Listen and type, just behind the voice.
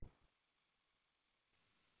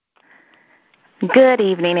Good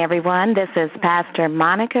evening, everyone. This is Pastor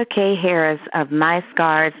Monica K. Harris of My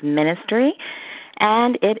Scars Ministry,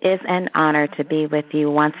 and it is an honor to be with you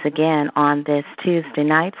once again on this Tuesday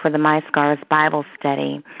night for the My Scars Bible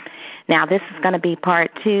Study. Now, this is going to be part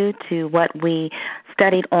 2 to what we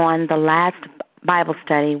studied on the last Bible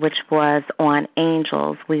study, which was on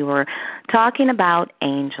angels. We were talking about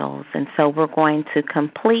angels, and so we're going to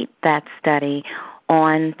complete that study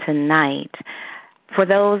on tonight. For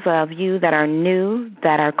those of you that are new,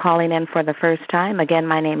 that are calling in for the first time, again,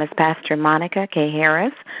 my name is Pastor Monica K.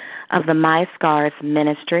 Harris of the My Scars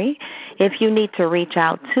Ministry. If you need to reach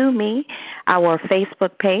out to me, our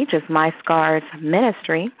Facebook page is My Scars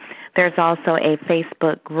Ministry. There's also a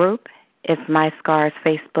Facebook group. It's My Scars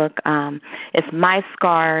Facebook. It's My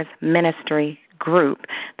Scars Ministry Group.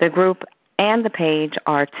 The group and the page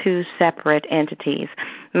are two separate entities.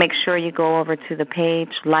 Make sure you go over to the page,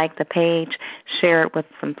 like the page, share it with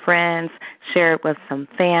some friends, share it with some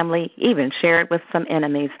family, even share it with some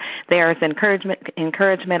enemies. There is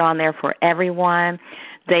encouragement on there for everyone,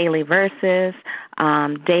 daily verses,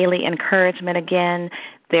 daily encouragement again.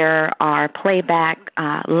 There are playback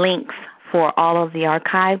links for all of the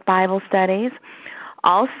archived Bible studies.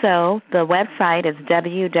 Also, the website is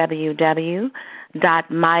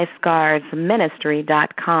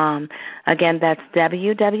www.myscarsministry.com. Again, that's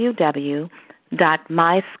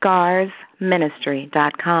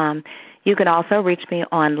www.myscarsministry.com. You can also reach me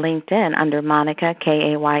on LinkedIn under Monica,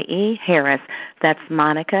 K-A-Y-E, Harris. That's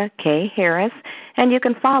Monica K. Harris. And you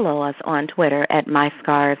can follow us on Twitter at My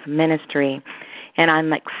Scars Ministry. And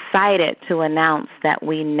I'm excited to announce that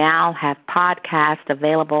we now have podcasts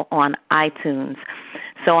available on iTunes.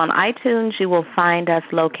 So on iTunes, you will find us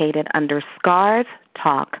located under Scars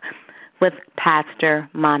Talk with Pastor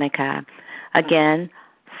Monica. Again,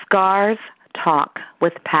 Scars Talk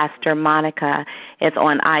with Pastor Monica is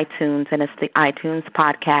on iTunes, and it's the iTunes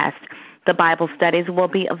podcast. The Bible studies will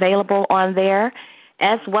be available on there,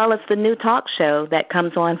 as well as the new talk show that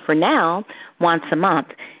comes on for now once a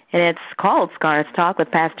month. And it's called Scars Talk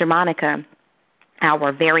with Pastor Monica.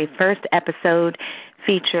 Our very first episode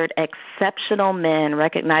featured exceptional men,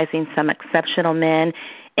 recognizing some exceptional men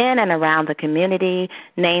in and around the community.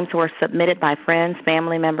 Names were submitted by friends,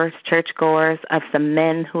 family members, churchgoers of some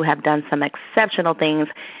men who have done some exceptional things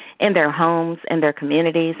in their homes, in their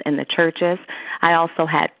communities, in the churches. I also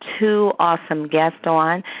had two awesome guests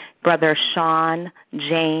on, Brother Sean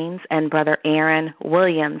James and Brother Aaron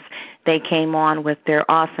Williams. They came on with their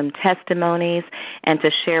awesome testimonies and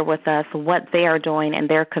to share with us what they are doing in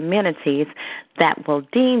their communities that will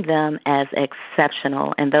deem them as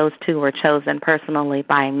exceptional, and those two were chosen personally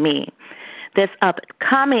by me. This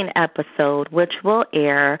upcoming episode, which will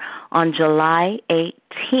air on July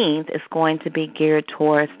 18th, is going to be geared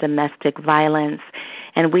towards domestic violence,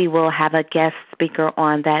 and we will have a guest speaker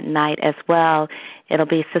on that night as well. It'll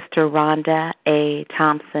be Sister Rhonda A.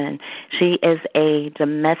 Thompson. She is a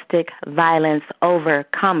domestic violence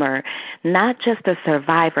overcomer, not just a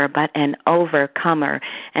survivor, but an overcomer,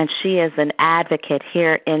 and she is an advocate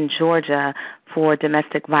here in Georgia for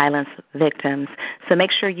domestic violence victims. So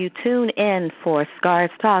make sure you tune in for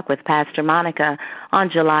Scars Talk with Pastor Monica on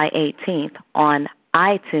July 18th on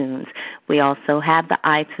iTunes. We also have the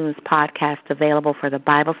iTunes podcast available for the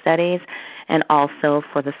Bible studies and also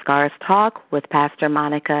for the Scars Talk with Pastor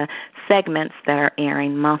Monica segments that are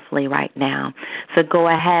airing monthly right now. So go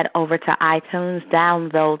ahead over to iTunes,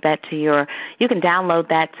 download that you can download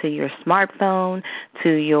that to your smartphone,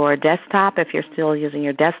 to your desktop if you're still using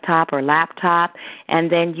your desktop or laptop, and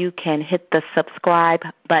then you can hit the subscribe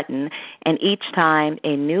button, and each time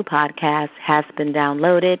a new podcast has been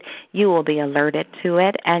downloaded, you will be alerted to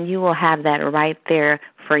it, and you will have that right there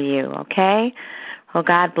for you, okay? Well,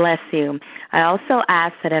 God bless you. I also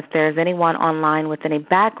ask that if there's anyone online with any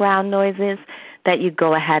background noises, that you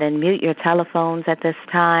go ahead and mute your telephones at this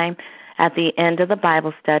time. At the end of the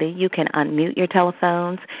Bible study, you can unmute your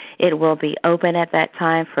telephones. It will be open at that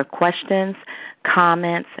time for questions,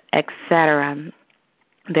 comments, etc.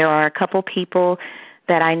 There are a couple people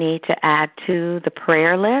that I need to add to the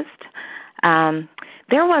prayer list.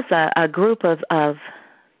 There was a group of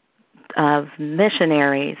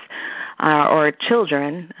missionaries or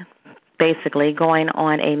children, basically, going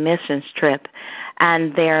on a missions trip,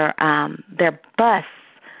 and their bus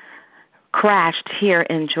crashed here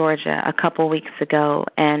in Georgia a couple weeks ago,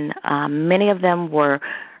 and many of them were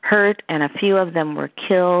hurt and a few of them were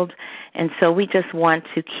killed, and so we just want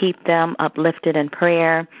to keep them uplifted in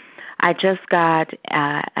prayer. I just got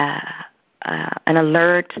an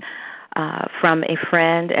alert from a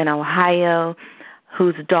friend in Ohio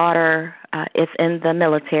whose daughter is in the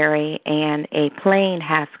military, and a plane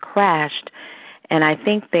has crashed And I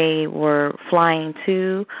think they were flying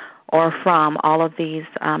to or from, all of these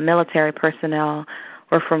military personnel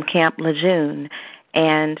were from Camp Lejeune.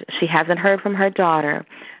 And she hasn't heard from her daughter.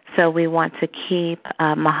 So we want to keep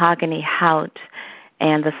Mahogany Hout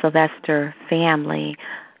and the Sylvester family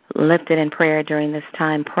lifted in prayer during this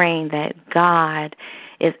time, praying that God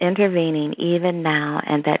is intervening even now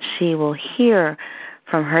and that she will hear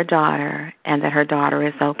from her daughter and that her daughter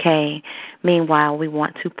is okay. Meanwhile, we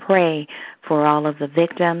want to pray for all of the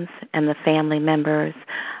victims and the family members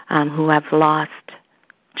who have lost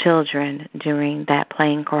children during that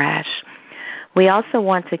plane crash. We also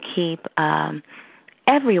want to keep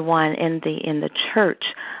everyone in the church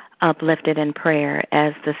uplifted in prayer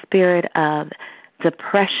as the spirit of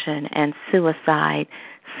depression and suicide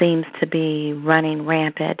seems to be running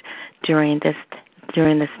rampant during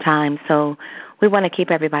this time. So we want to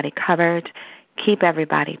keep everybody covered, keep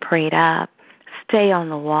everybody prayed up, stay on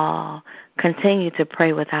the wall, continue to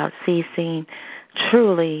pray without ceasing.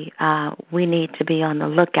 Truly, we need to be on the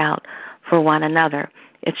lookout for one another.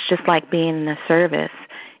 It's just like being in the service,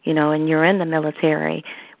 and you're in the military.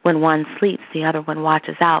 When one sleeps, the other one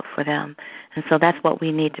watches out for them. And so that's what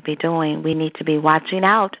we need to be doing. We need to be watching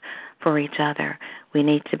out for each other. We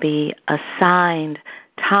need to be assigned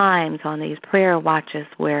times on these prayer watches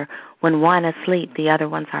where when one is asleep, the other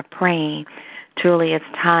ones are praying. Truly, it's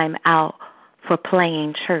time out for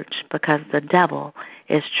playing church because the devil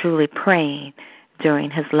is truly praying during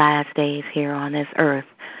his last days here on this earth.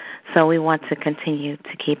 So we want to continue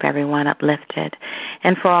to keep everyone uplifted.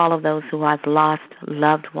 And for all of those who have lost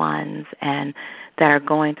loved ones and that are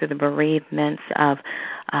going through the bereavements of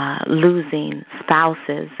losing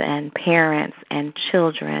spouses and parents and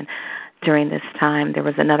children during this time. There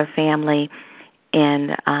was another family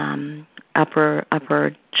in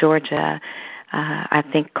upper Georgia, I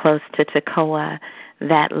think close to Toccoa,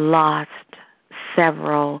 that lost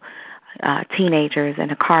several teenagers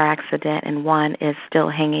in a car accident, and one is still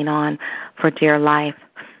hanging on for dear life.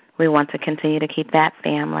 We want to continue to keep that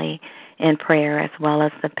family in prayer, as well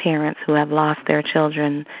as the parents who have lost their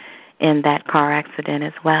children in that car accident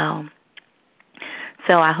as well.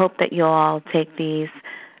 So I hope that you all take these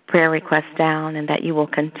prayer requests down and that you will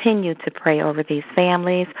continue to pray over these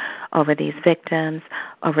families, over these victims,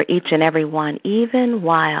 over each and every one, even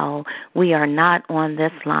while we are not on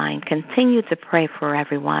this line. Continue to pray for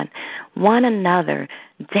everyone, one another,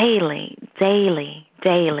 daily,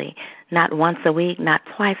 not once a week, not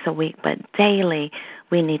twice a week, but daily.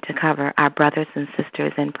 We need to cover our brothers and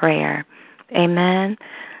sisters in prayer. Amen.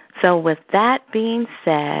 So with that being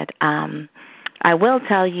said, I will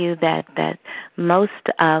tell you that most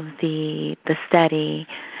of the study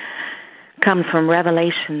comes from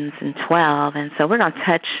Revelations and 12, and so we're going to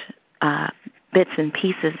touch bits and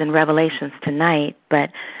pieces in Revelations tonight, but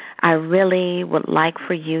I really would like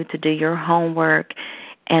for you to do your homework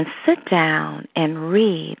and sit down and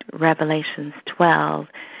read Revelations 12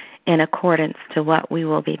 in accordance to what we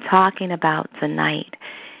will be talking about tonight.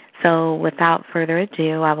 So without further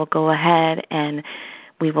ado, I will go ahead and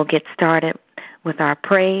we will get started with our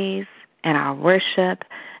praise and our worship,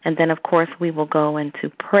 and then, of course, we will go into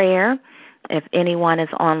prayer. If anyone is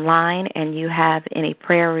online and you have any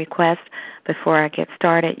prayer requests before I get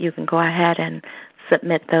started, you can go ahead and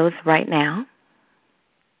submit those right now.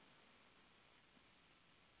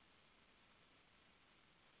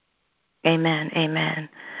 Amen, amen.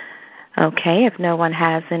 Okay, if no one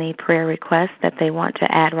has any prayer requests that they want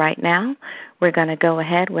to add right now, we're going to go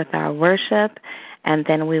ahead with our worship, and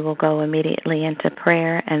then we will go immediately into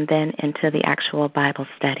prayer and then into the actual Bible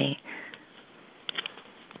study.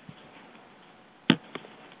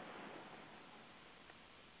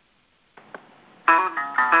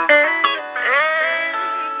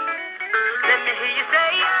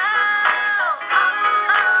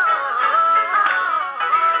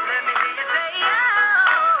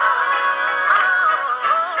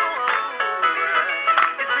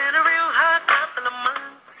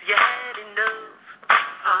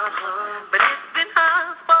 But it's been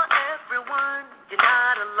hard for everyone. You're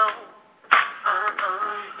not alone.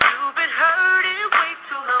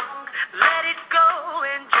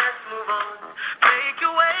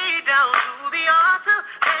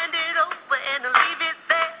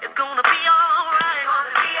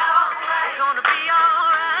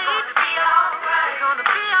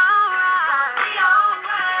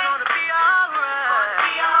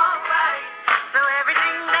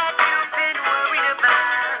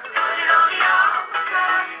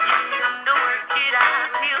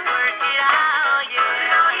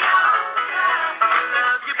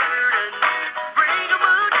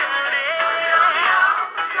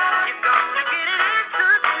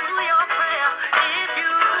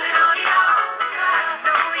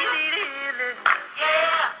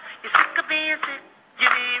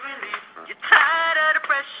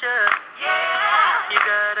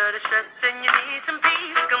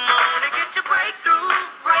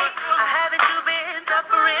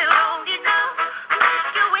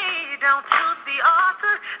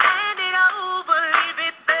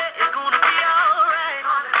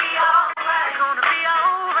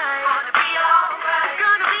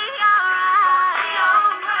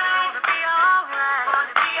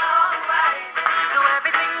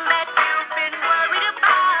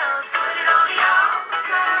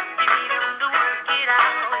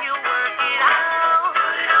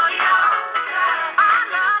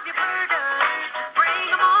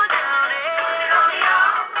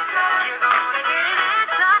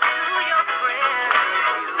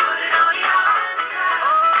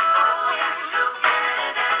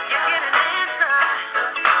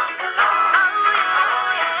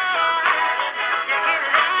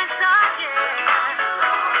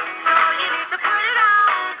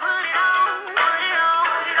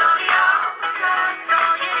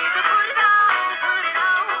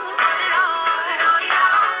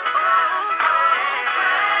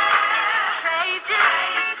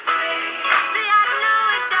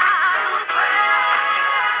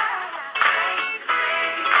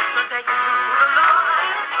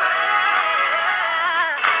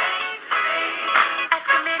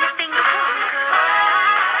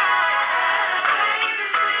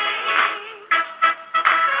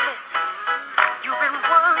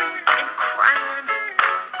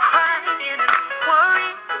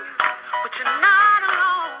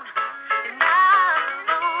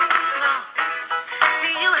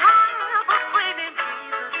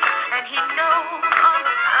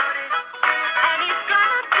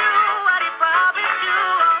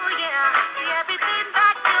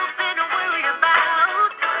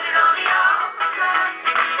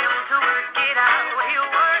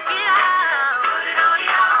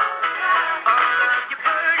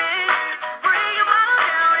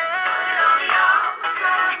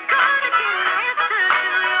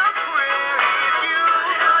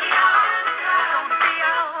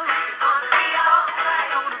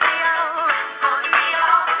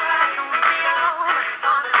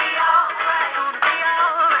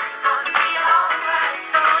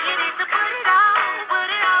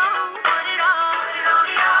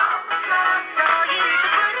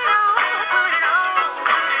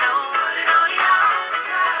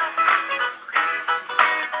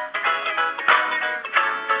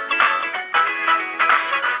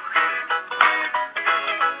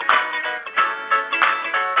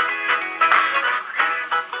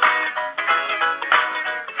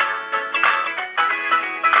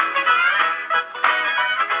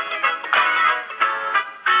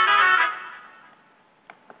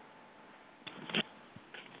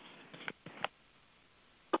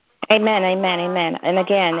 Amen, amen, amen. And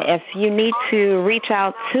again, if you need to reach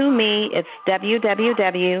out to me, it's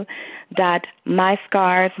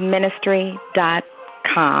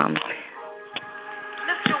www.myscarsministry.com.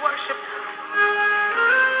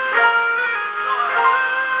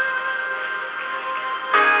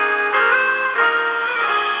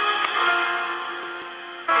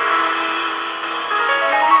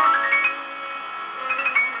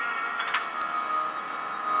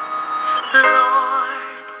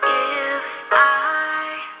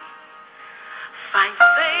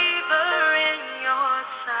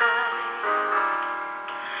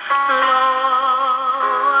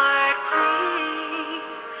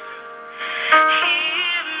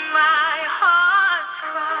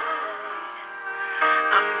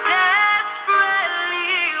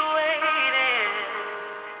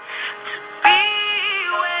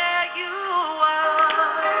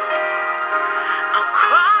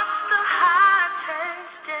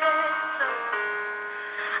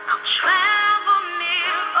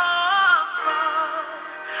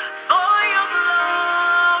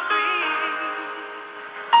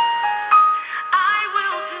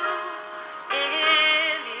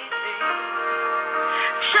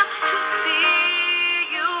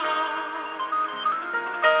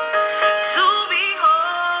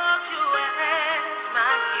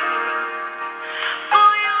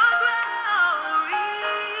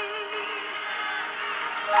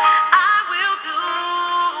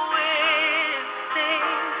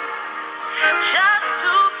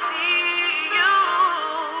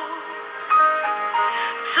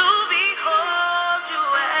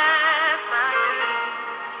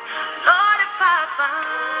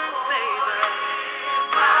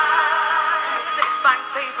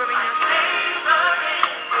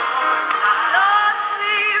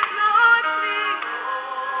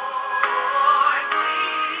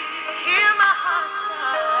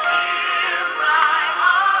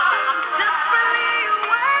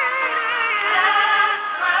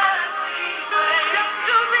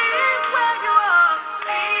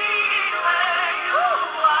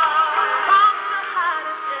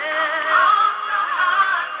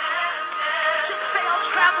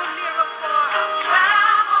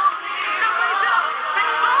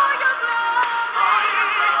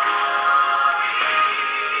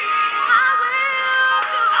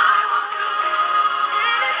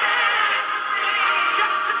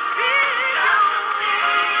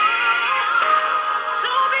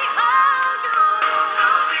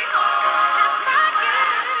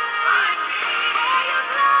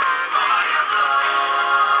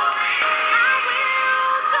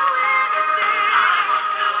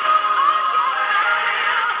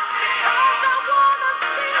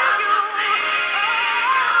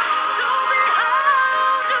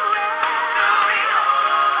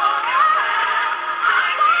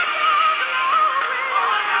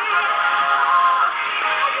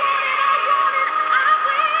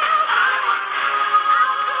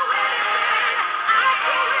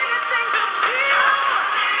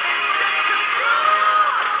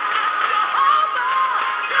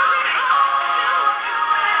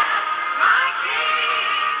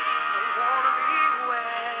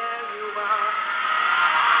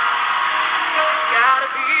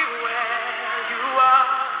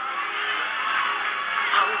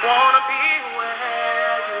 Wanna be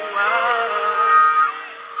where you are.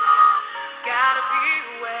 Gotta be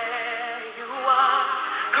where you are.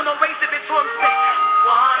 Come on, raise it to him, say,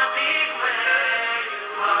 wanna be where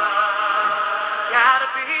you are. Gotta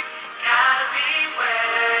be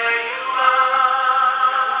where you are.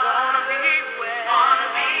 Wanna be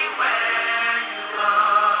where you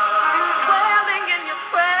are. Dwelling in your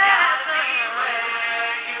presence. Gotta be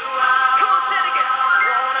where you are. Come on, say it again.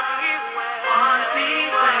 Wanna be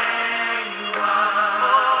where you are.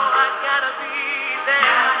 Oh, I gotta be there.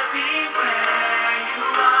 Gotta be where you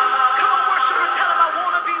are. Come on, worshiper, tell him I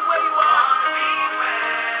wanna be where you are. Wanna be where you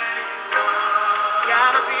are.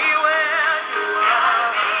 Gotta be where you are.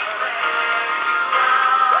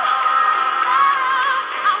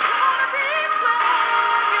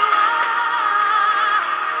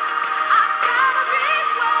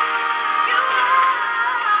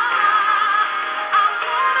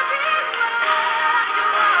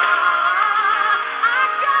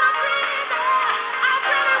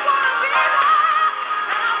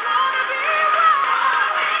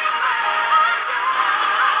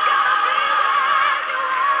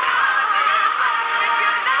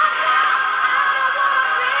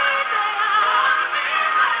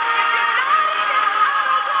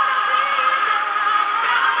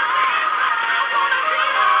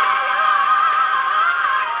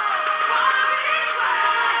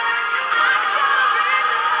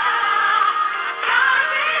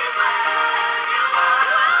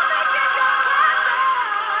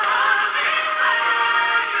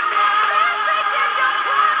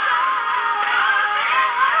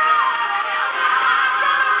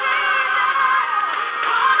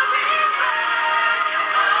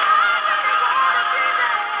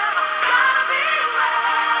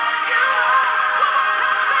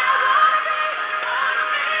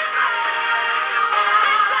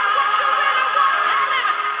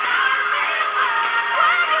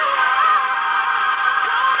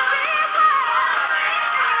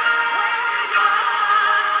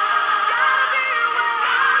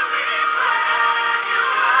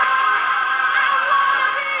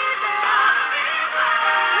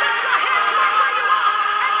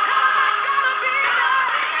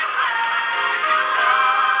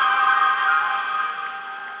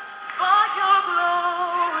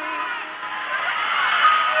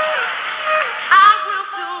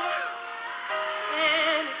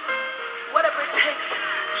 Whatever it takes,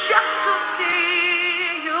 just to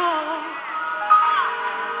see you,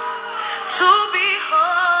 to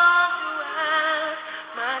behold you as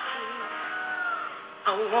my king. I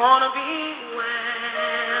wanna be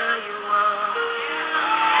where you are.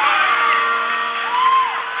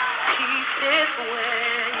 Peace is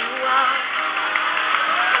where you are.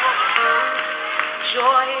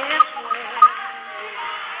 Joy is where you are.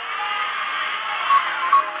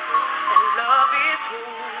 And love is who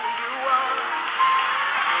you are.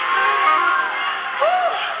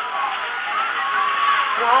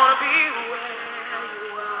 Wanna be where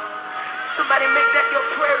you are. Somebody make that your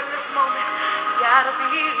prayer in this moment. Gotta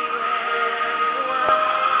be where you are.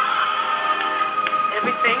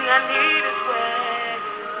 Everything I need is where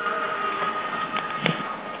you are.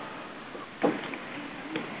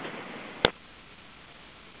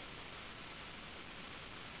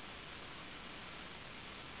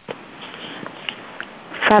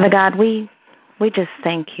 Father God, we just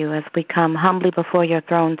thank you as we come humbly before your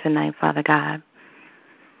throne tonight, Father God.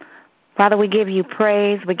 Father, we give you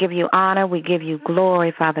praise, we give you honor, we give you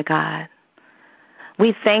glory, Father God.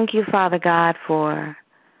 We thank you, Father God, for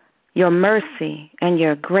your mercy and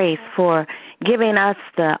your grace, for giving us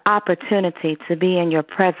the opportunity to be in your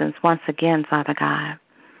presence once again, Father God.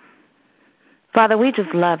 Father, we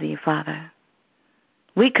just love you, Father.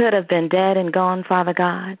 We could have been dead and gone, Father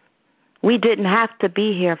God. We didn't have to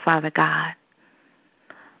be here, Father God.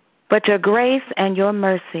 But your grace and your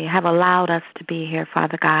mercy have allowed us to be here,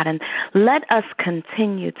 Father God, and let us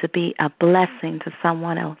continue to be a blessing to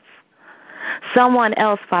someone else. Someone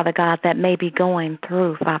else, Father God, that may be going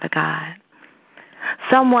through, Father God.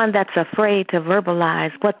 Someone that's afraid to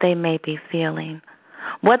verbalize what they may be feeling,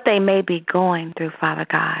 what they may be going through, Father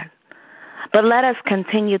God. But let us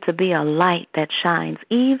continue to be a light that shines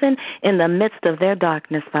even in the midst of their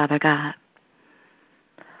darkness, Father God.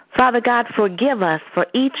 Father God, forgive us for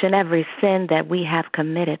each and every sin that we have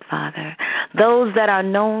committed, Father, those that are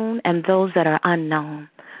known and those that are unknown.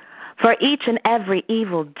 For each and every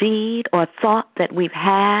evil deed or thought that we've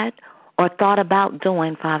had or thought about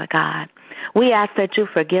doing, Father God, we ask that you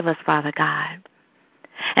forgive us, Father God.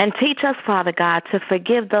 And teach us, Father God, to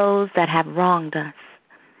forgive those that have wronged us.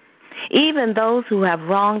 Even those who have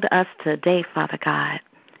wronged us today, Father God.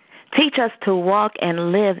 Teach us to walk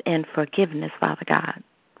and live in forgiveness, Father God.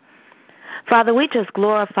 Father, we just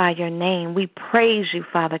glorify your name. We praise you,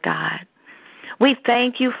 Father God. We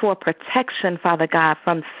thank you for protection, Father God,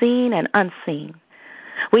 from seen and unseen.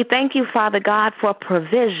 We thank you, Father God, for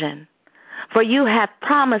provision, for you have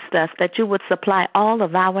promised us that you would supply all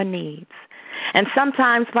of our needs. And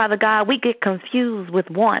sometimes, Father God, we get confused with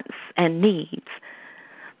wants and needs.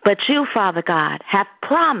 But you, Father God, have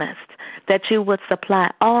promised that you would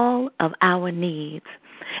supply all of our needs.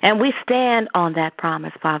 And we stand on that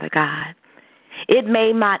promise, Father God. It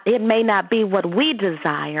may not be what we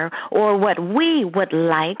desire or what we would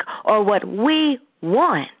like or what we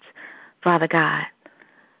want, Father God.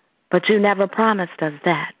 But you never promised us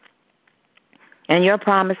that. And your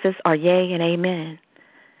promises are yea and amen.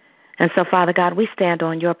 And so, Father God, we stand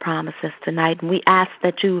on your promises tonight, and we ask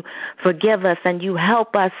that you forgive us and you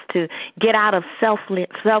help us to get out of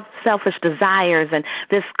selfish desires and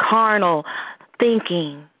this carnal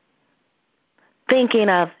thinking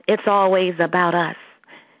of it's always about us.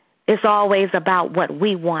 It's always about what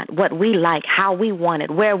we want, what we like, how we want it,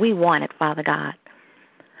 where we want it, Father God.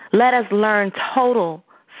 Let us learn total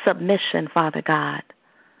submission, Father God.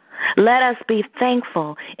 Let us be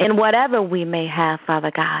thankful in whatever we may have,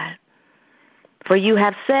 Father God. For you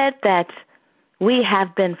have said that we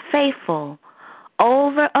have been faithful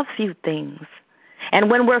over a few things. And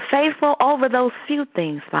when we're faithful over those few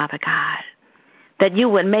things, Father God, that you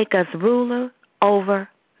would make us ruler over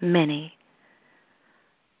many.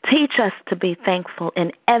 Teach us to be thankful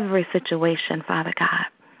in every situation, Father God,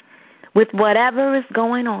 with whatever is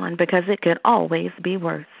going on, because it could always be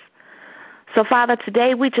worse. So, Father,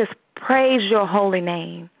 today we just praise your holy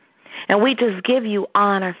name, and we just give you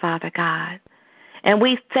honor, Father God. And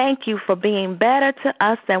we thank you for being better to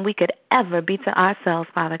us than we could ever be to ourselves,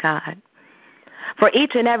 Father God. For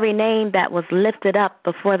each and every name that was lifted up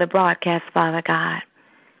before the broadcast, Father God,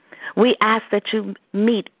 we ask that you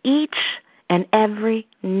meet each and every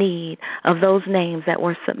need of those names that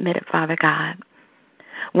were submitted, Father God.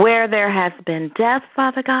 Where there has been death,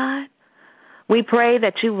 Father God, we pray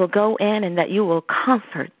that you will go in and that you will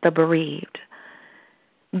comfort the bereaved.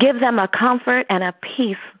 Give them a comfort and a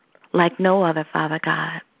peace like no other, Father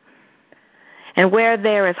God. And where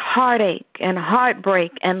there is heartache and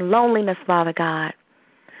heartbreak and loneliness, Father God,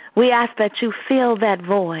 we ask that you fill that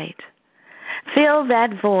void. Fill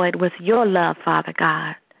that void with your love, Father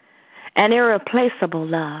God, an irreplaceable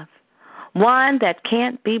love, one that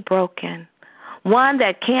can't be broken, one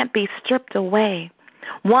that can't be stripped away,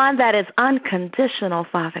 one that is unconditional,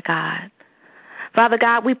 Father God. Father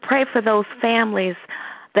God, we pray for those families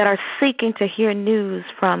that are seeking to hear news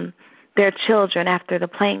from their children after the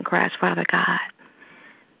plane crash, Father God,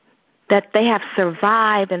 that they have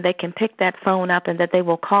survived and they can pick that phone up and that they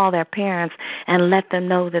will call their parents and let them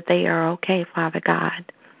know that they are okay, Father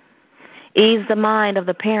God. Ease the mind of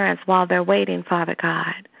the parents while they're waiting, Father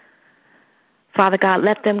God. Father God,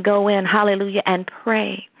 let them go in, hallelujah, and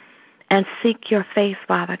pray and seek your face,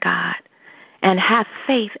 Father God, and have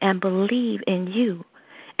faith and believe in you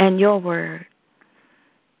and your word.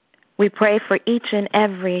 We pray for each and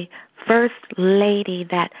every first lady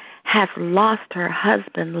that has lost her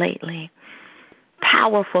husband lately.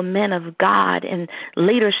 Powerful men of God in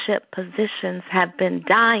leadership positions have been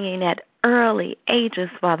dying at early ages,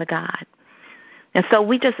 Father God. And so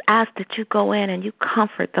we just ask that you go in and you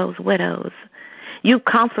comfort those widows. You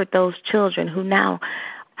comfort those children who now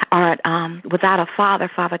are without a father,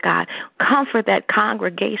 Father God. Comfort that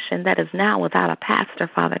congregation that is now without a pastor,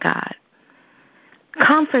 Father God.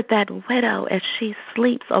 Comfort that widow as she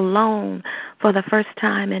sleeps alone for the first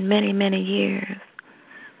time in many, many years.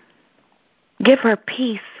 Give her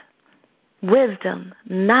peace, wisdom,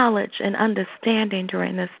 knowledge, and understanding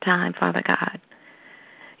during this time, Father God.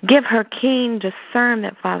 Give her keen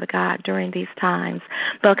discernment, Father God, during these times,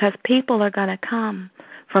 because people are going to come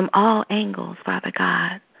from all angles, Father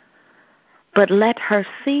God. But let her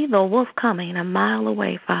see the wolf coming a mile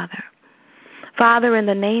away, Father. Father, in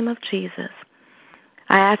the name of Jesus,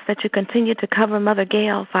 I ask that you continue to cover Mother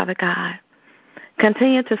Gail, Father God.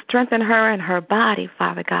 Continue to strengthen her in her body,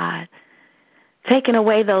 Father God. Taking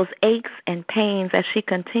away those aches and pains as she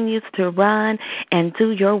continues to run and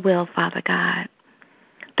do your will, Father God.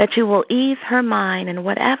 That you will ease her mind and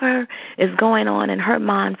whatever is going on in her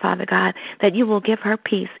mind, Father God, that you will give her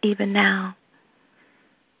peace even now.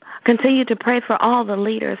 Continue to pray for all the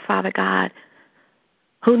leaders, Father God,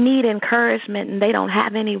 who need encouragement and they don't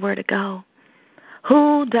have anywhere to go.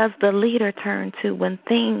 Who does the leader turn to when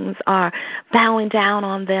things are bowing down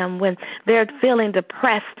on them, when they're feeling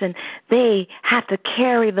depressed and they have to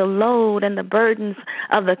carry the load and the burdens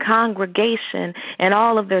of the congregation and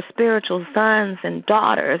all of their spiritual sons and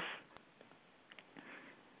daughters,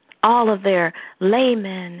 all of their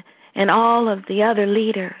laymen and all of the other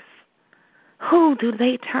leaders? Who do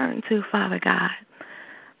they turn to, Father God?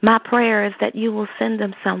 My prayer is that you will send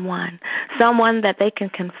them someone that they can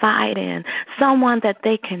confide in, someone that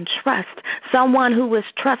they can trust, someone who is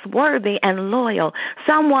trustworthy and loyal,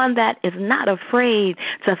 someone that is not afraid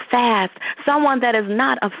to fast, someone that is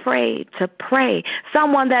not afraid to pray,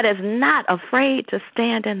 someone that is not afraid to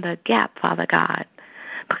stand in the gap, Father God,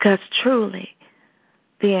 because truly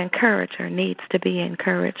the encourager needs to be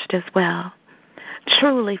encouraged as well.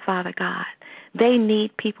 Truly, Father God, they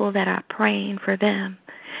need people that are praying for them.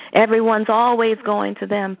 Everyone's always going to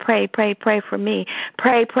them, pray, pray, pray for me.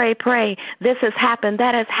 Pray, pray, pray. This has happened,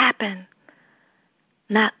 that has happened.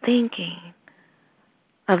 Not thinking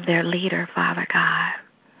of their leader, Father God.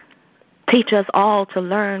 Teach us all to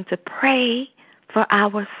learn to pray for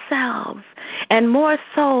ourselves, and more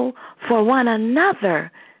so for one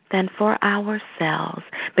another than for ourselves,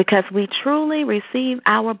 because we truly receive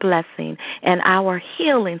our blessing and our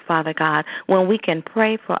healing, Father God, when we can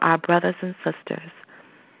pray for our brothers and sisters.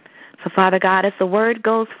 So, Father God, as the word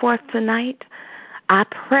goes forth tonight, I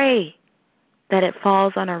pray that it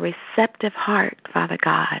falls on a receptive heart, Father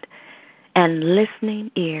God, and listening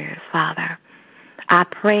ears, Father. I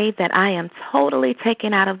pray that I am totally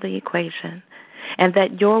taken out of the equation and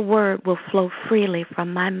that your word will flow freely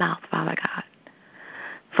from my mouth, Father God.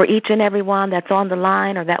 For each and every one that's on the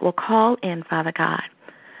line or that will call in, Father God,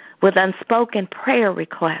 with unspoken prayer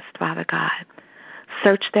requests, Father God,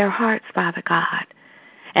 search their hearts, Father God,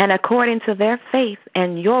 and according to their faith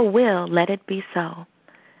and your will, let it be so.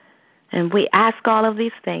 And we ask all of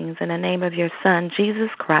these things in the name of your Son, Jesus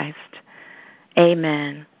Christ.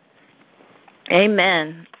 Amen.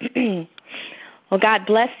 Amen. Well, God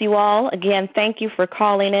bless you all. Again, thank you for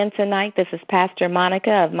calling in tonight. This is Pastor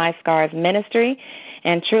Monica of My Scars Ministry,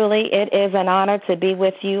 and truly it is an honor to be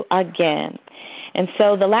with you again. And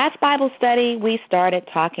so the last Bible study, we started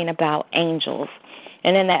talking about angels.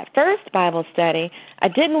 And in that first Bible study, I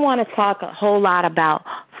didn't want to talk a whole lot about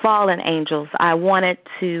fallen angels. I wanted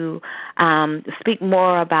to speak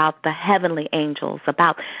more about the heavenly angels,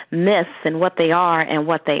 about myths and what they are and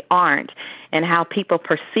what they aren't, and how people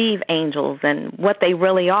perceive angels and what they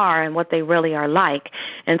really are and what they really are like.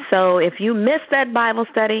 And so if you missed that Bible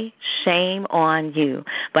study, shame on you.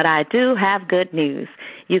 But I do have good news.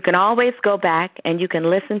 You can always go back and you can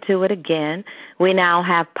listen to it again. We now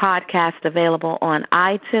have podcasts available on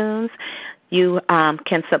iTunes. You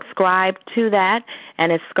can subscribe to that,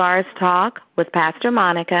 and it's Scars Talk with Pastor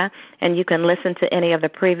Monica, and you can listen to any of the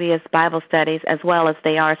previous Bible studies as well as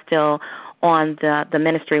they are still on the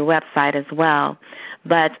ministry website as well.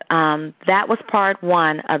 But that was part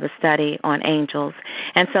one of the study on angels.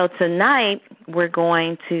 And so tonight we're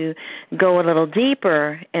going to go a little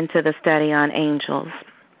deeper into the study on angels.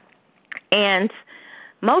 And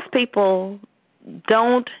most people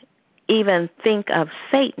don't even think of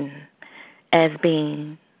Satan as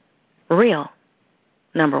being real,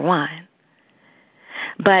 number one.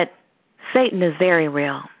 But Satan is very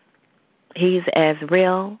real. He's as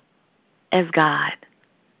real as God.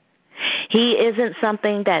 He isn't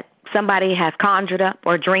something that somebody has conjured up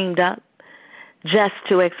or dreamed up just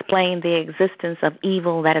to explain the existence of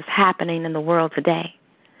evil that is happening in the world today.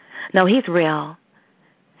 No, he's real.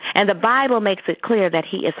 And the Bible makes it clear that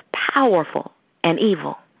he is powerful and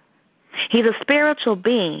evil. He's a spiritual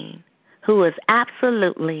being who is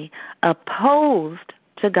absolutely opposed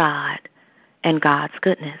to God and God's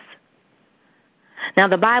goodness. Now,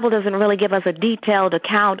 the Bible doesn't really give us a detailed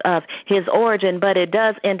account of his origin, but it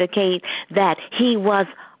does indicate that he was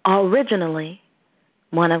originally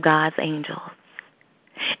one of God's angels.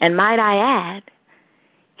 And might I add,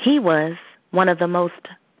 he was one of the most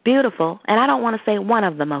beautiful, and I don't want to say one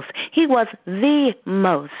of the most, he was the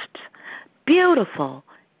most beautiful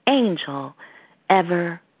angel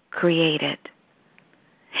ever created.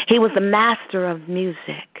 He was the master of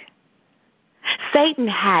music. Satan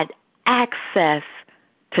had access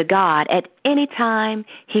to God at any time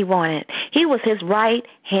he wanted. He was his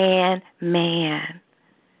right-hand man.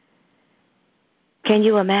 Can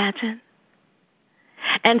you imagine?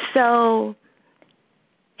 And so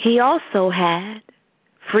he also had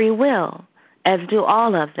free will, as do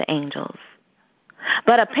all of the angels.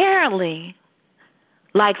 But apparently,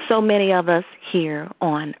 like so many of us here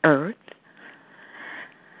on earth,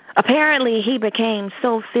 apparently he became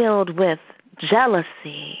so filled with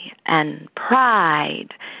jealousy and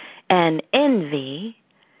pride and envy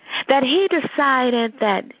that he decided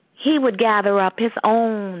that he would gather up his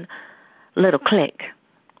own little clique.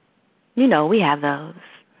 You know, we have those.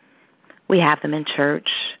 We have them in church.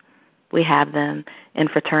 We have them in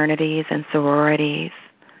fraternities and sororities.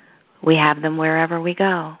 We have them wherever we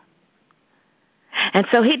go. And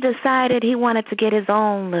so he decided he wanted to get his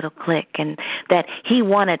own little clique and that he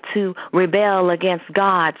wanted to rebel against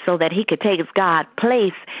God so that he could take God's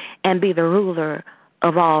place and be the ruler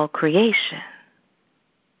of all creation.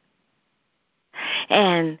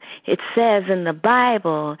 And it says in the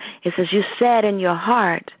Bible, it says, you said in your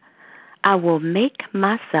heart, I will make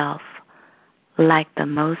myself like the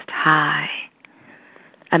Most High.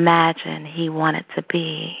 Imagine he wanted to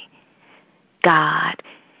be God.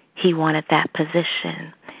 He wanted that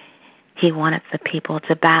position. He wanted the people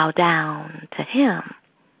to bow down to him.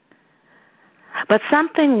 But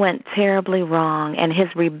something went terribly wrong, and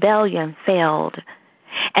his rebellion failed.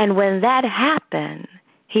 And when that happened,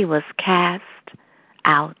 he was cast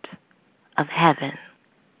out of heaven.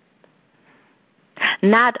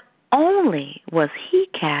 Not only was he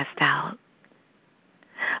cast out,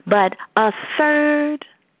 but a third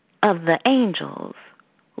of the angels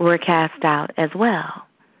were cast out as well.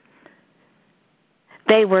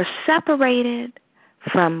 They were separated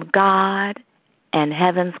from God and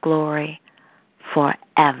heaven's glory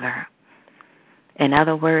forever. In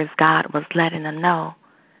other words, God was letting them know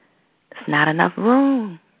there's not enough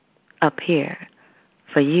room up here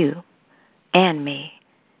for you and me.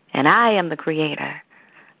 And I am the creator.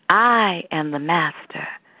 I am the master.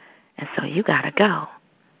 And so you got to go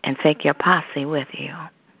and take your posse with you.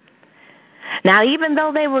 Now, even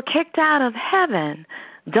though they were kicked out of heaven,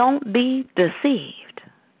 don't be deceived,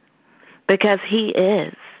 because he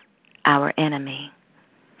is our enemy,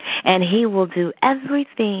 and he will do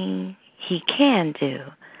everything he can do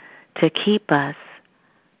to keep us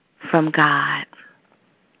from God.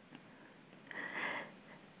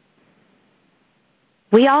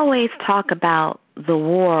 We always talk about the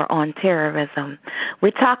war on terrorism.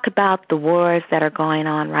 We talk about the wars that are going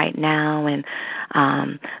on right now in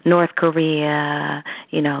North Korea,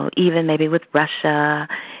 even maybe with Russia,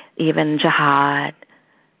 even jihad.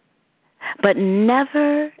 But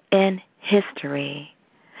never in history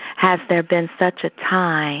has there been such a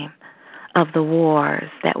time of the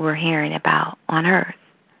wars that we're hearing about on earth.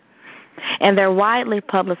 And they're widely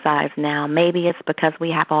publicized now. Maybe it's because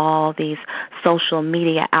we have all these social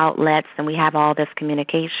media outlets and we have all this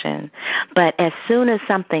communication. But as soon as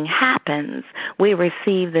something happens, we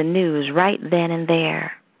receive the news right then and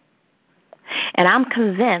there. And I'm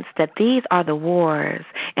convinced that these are the wars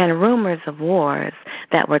and rumors of wars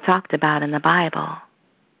that were talked about in the Bible.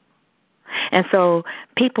 And so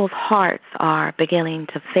people's hearts are beginning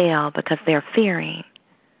to fail because they're fearing.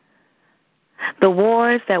 The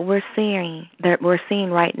wars that we're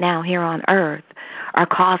seeing right now here on earth are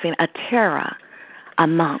causing a terror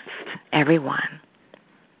amongst everyone.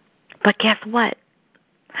 But guess what?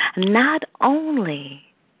 Not only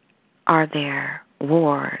are there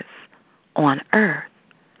wars on earth,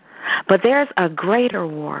 but there's a greater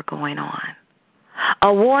war going on,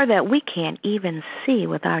 a war that we can't even see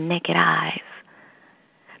with our naked eyes.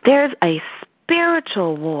 There's a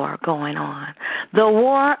spiritual war going on, the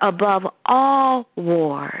war above all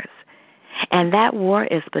wars, and that war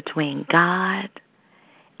is between God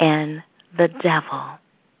and the devil.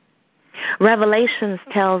 Revelations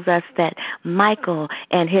tells us that Michael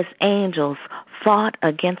and his angels fought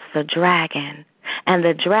against the dragon, and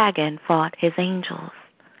the dragon fought his angels.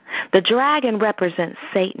 The dragon represents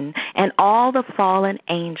Satan and all the fallen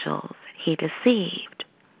angels he deceived.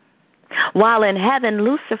 While in heaven,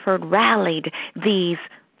 Lucifer rallied these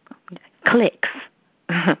cliques.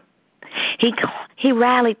 He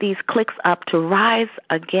rallied these cliques up to rise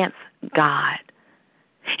against God.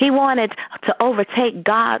 He wanted to overtake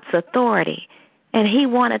God's authority, and he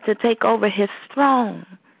wanted to take over his throne.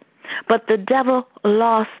 But the devil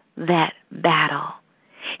lost that battle.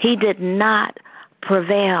 He did not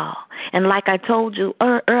prevail. And like I told you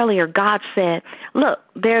earlier, God said, look,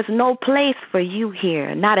 there's no place for you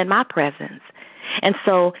here, not in my presence. And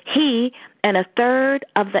so he and a third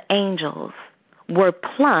of the angels were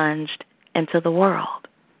plunged into the world.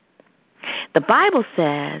 The Bible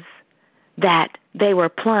says that they were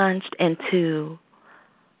plunged into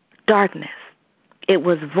darkness. It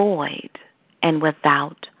was void and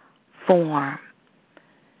without form.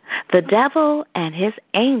 The devil and his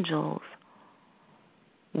angels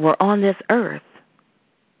were on this earth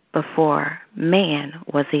before man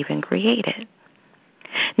was even created.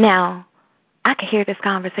 Now, I can hear this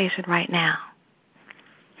conversation right now.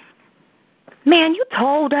 Man, you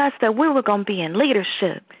told us that we were going to be in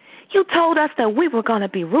leadership. You told us that we were going to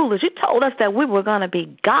be rulers. You told us that we were going to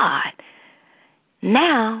be God.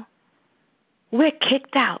 Now, we're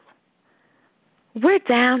kicked out. We're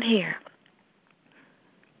down here.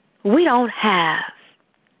 We don't have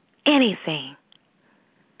anything.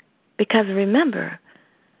 Because remember,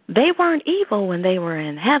 they weren't evil when they were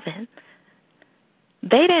in heaven.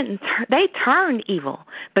 They turned evil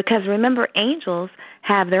because remember, angels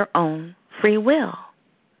have their own free will.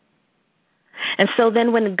 And so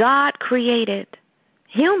then when God created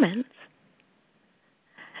humans,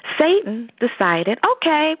 Satan decided,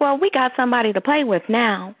 okay, well, we got somebody to play with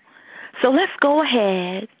now, so let's go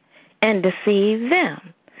ahead and deceive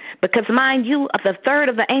them. Because, mind you, the third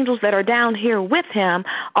of the angels that are down here with him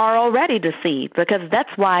are already deceived because that's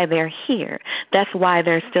why they're here. That's why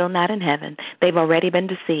they're still not in heaven. They've already been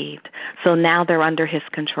deceived. So now they're under his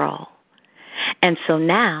control. And so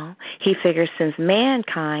now he figures since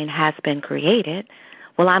mankind has been created,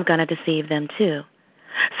 well, I'm going to deceive them too.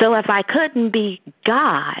 So if I couldn't be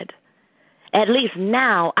God, at least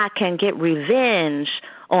now I can get revenge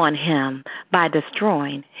on him by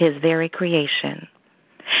destroying his very creation.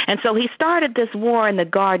 And so he started this war in the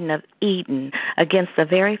Garden of Eden against the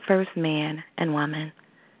very first man and woman,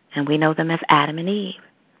 and we know them as Adam and Eve.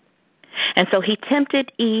 And so he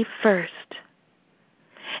tempted Eve first.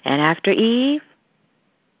 And after Eve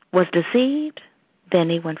was deceived, then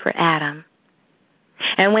he went for Adam.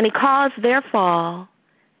 And when he caused their fall,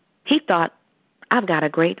 he thought, I've got a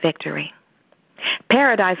great victory.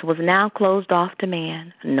 Paradise was now closed off to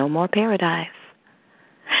man. No more paradise.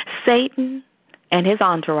 Satan and his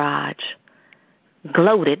entourage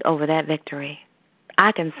gloated over that victory.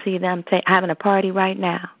 I can see them having a party right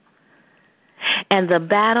now. And the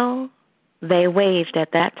battle they waged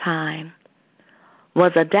at that time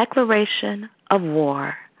was a declaration of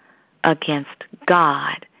war against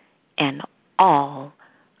God and all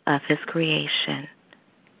of his creation.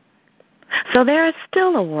 So there is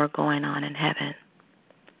still a war going on in heaven.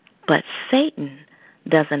 But Satan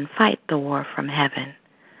doesn't fight the war from heaven,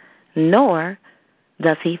 nor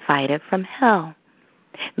does he fight it from hell.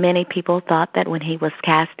 Many people thought that when he was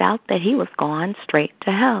cast out that he was gone straight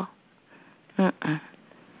to hell.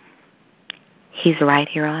 He's right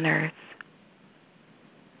here on earth.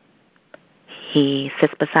 He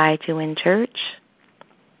sits beside you in church.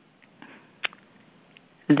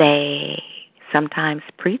 They sometimes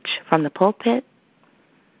preach from the pulpit.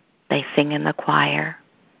 They sing in the choir.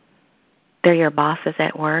 They're your bosses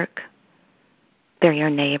at work. They're your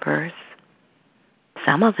neighbors.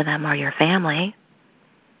 Some of them are your family.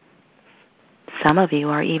 Some of you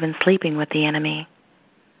are even sleeping with the enemy.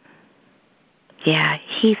 Yeah,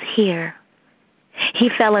 he's here. He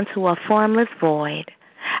fell into a formless void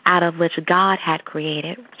out of which God had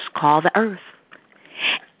created, which is called the earth.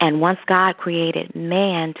 And once God created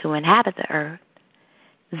man to inhabit the earth,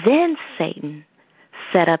 then Satan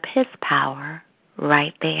set up his power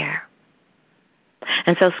right there.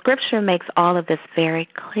 And so Scripture makes all of this very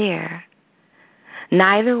clear.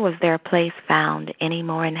 Neither was their place found any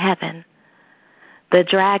more in heaven. The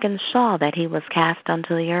dragon saw that he was cast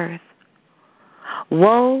unto the earth.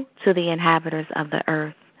 Woe to the inhabitants of the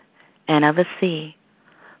earth and of the sea,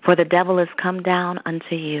 for the devil is come down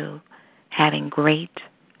unto you, having great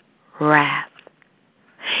wrath.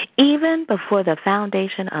 Even before the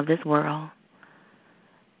foundation of this world,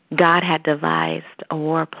 God had devised a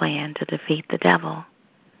war plan to defeat the devil.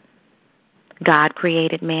 God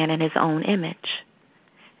created man in his own image.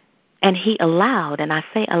 And he allowed, and I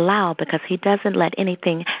say allowed because he doesn't let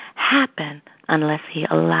anything happen unless he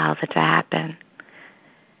allows it to happen.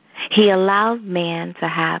 He allowed man to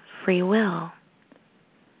have free will.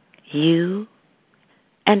 You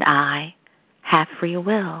and I have free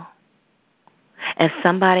will. If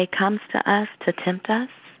somebody comes to us to tempt us,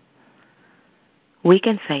 we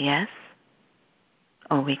can say yes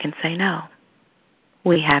or we can say no.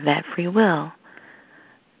 We have that free will.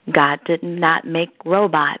 God did not make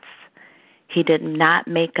robots. He did not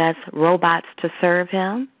make us robots to serve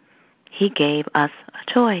him. He gave us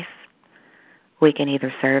a choice. We can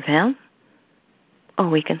either serve him or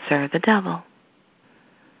we can serve the devil.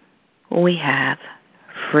 We have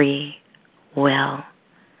free will.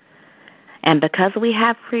 And because we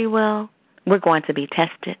have free will, we're going to be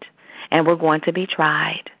tested and we're going to be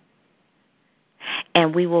tried.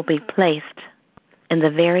 And we will be placed in the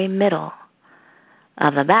very middle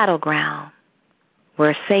of the battleground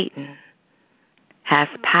where Satan has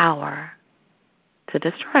power to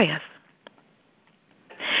destroy us.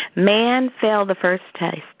 Man failed the first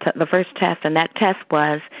test, and that test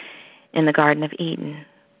was in the Garden of Eden.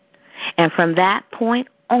 And from that point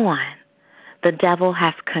on, the devil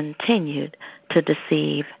has continued to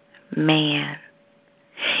deceive man.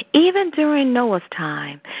 Even during Noah's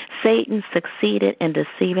time, Satan succeeded in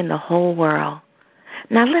deceiving the whole world.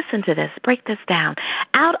 Now listen to this. Break this down.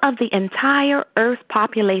 Out of the entire earth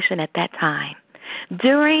population at that time,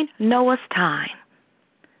 during Noah's time,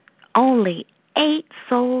 only 8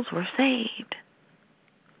 souls were saved.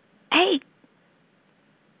 8.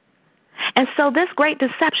 And so this great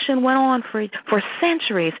deception went on for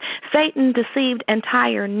centuries. Satan deceived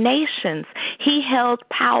entire nations. He held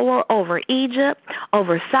power over Egypt,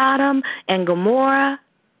 over Sodom and Gomorrah.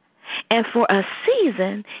 And for a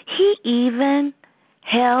season, he even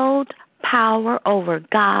held power over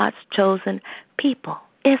God's chosen people,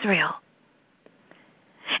 Israel.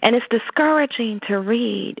 And it's discouraging to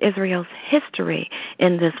read Israel's history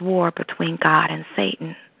in this war between God and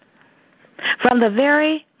Satan. From the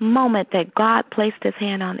very moment that God placed his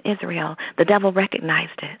hand on Israel, the devil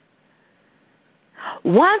recognized it.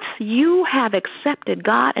 Once you have accepted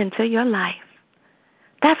God into your life,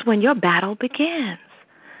 that's when your battle begins.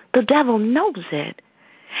 The devil knows it.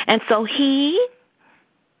 And so he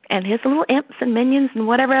and his little imps and minions and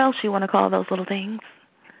whatever else you want to call those little things,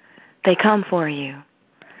 they come for you.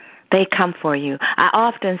 They come for you. I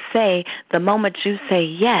often say the moment you say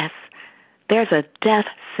yes, there's a death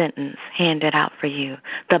sentence handed out for you.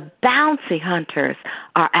 The bounty hunters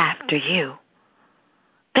are after you.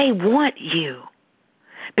 They want you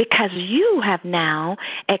because you have now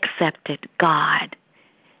accepted God.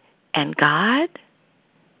 And God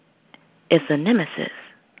is the nemesis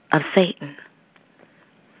of Satan.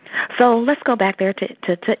 So let's go back there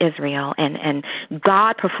to Israel, and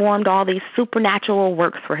God performed all these supernatural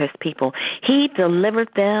works for his people. He delivered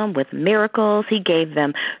them with miracles. He gave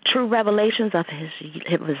them true revelations of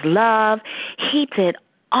his love. He did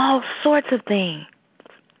all sorts of things.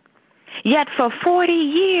 Yet for 40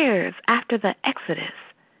 years after the Exodus,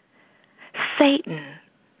 Satan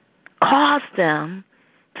caused them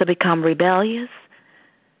to become rebellious.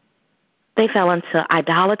 They fell into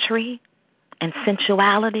idolatry and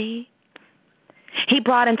sensuality. He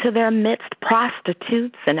brought into their midst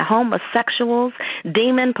prostitutes and homosexuals,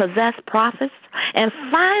 demon-possessed prophets. And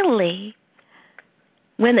finally,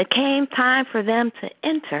 when it came time for them to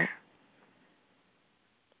enter,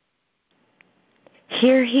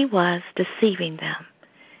 here he was deceiving them,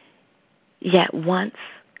 yet once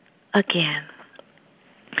again.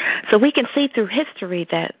 So we can see through history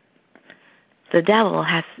that the devil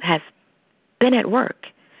has been at work.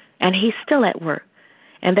 And he's still at work.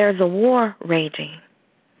 And there's a war raging.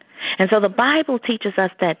 And so the Bible teaches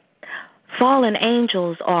us that fallen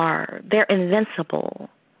angels they're invincible,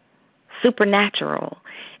 supernatural,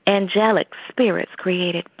 angelic spirits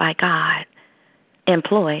created by God,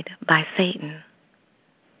 employed by Satan.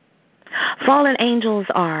 Fallen angels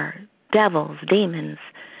are devils, demons.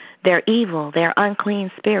 They're evil. They're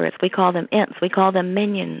unclean spirits. We call them imps. We call them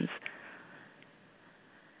minions.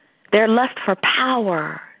 Their lust for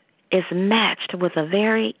power is matched with a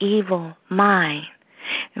very evil mind.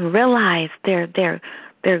 And realize their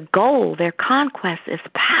goal, their conquest is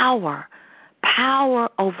power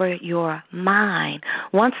over your mind.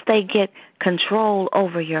 Once they get control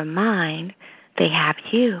over your mind, they have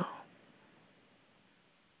you.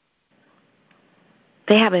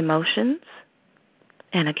 They have emotions,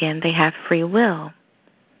 and again, they have free will.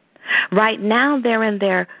 Right now, they're in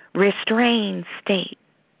their restrained state.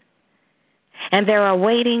 And they're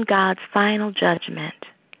awaiting God's final judgment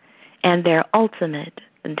and their ultimate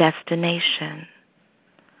destination.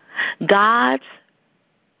 God's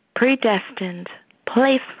predestined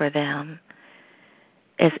place for them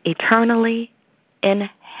is eternally in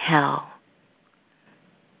hell.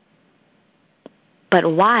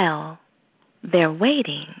 But while they're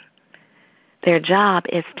waiting, their job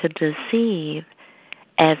is to deceive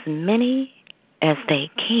as many as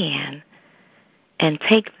they can and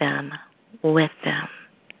take them with them.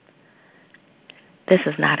 This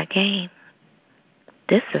is not a game.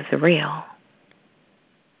 This is real.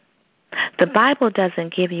 The Bible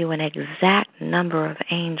doesn't give you an exact number of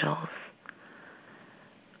angels,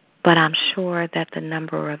 but I'm sure that the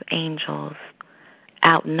number of angels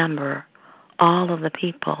outnumber all of the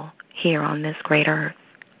people here on this great earth.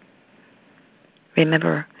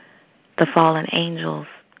 Remember, the fallen angels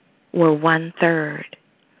were 1/3.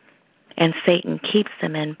 And Satan keeps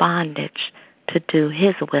them in bondage to do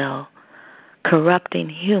his will, corrupting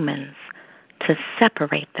humans to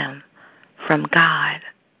separate them from God.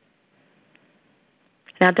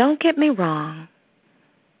 Now, don't get me wrong.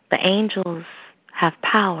 The angels have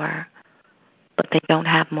power, but they don't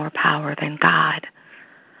have more power than God.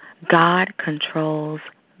 God controls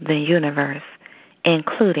the universe,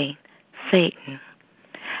 including Satan.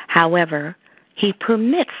 However, he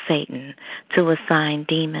permits Satan to assign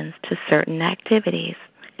demons to certain activities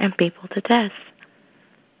and people to test.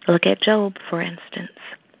 Look at Job, for instance.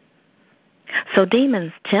 So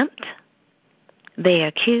demons tempt, they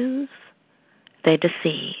accuse, they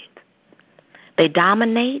deceive, they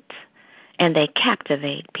dominate, and they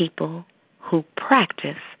captivate people who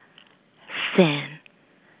practice sin.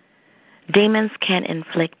 Demons can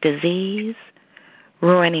inflict disease,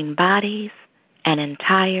 ruining bodies and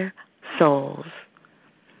entire souls.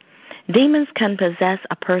 Demons can possess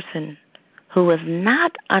a person who is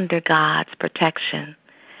not under God's protection.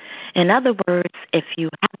 In other words, if you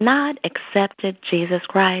have not accepted Jesus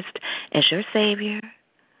Christ as your Savior,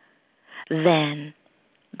 then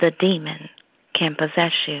the demon can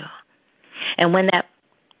possess you. And when that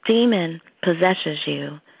demon possesses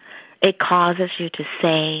you, it causes you to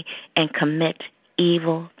say and commit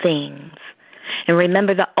evil things. And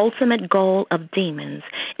remember, the ultimate goal of demons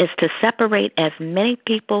is to separate as many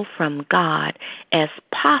people from God as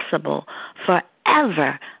possible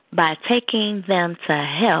forever by taking them to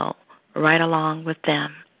hell right along with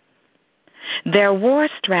them. Their war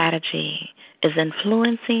strategy is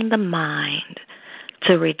influencing the mind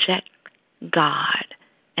to reject God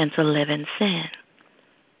and to live in sin.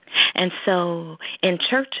 And so in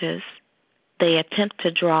churches, they attempt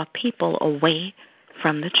to draw people away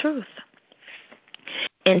from the truth.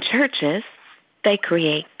 In churches, they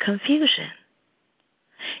create confusion.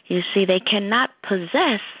 You see, they cannot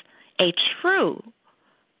possess a true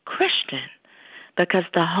Christian because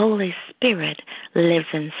the Holy Spirit lives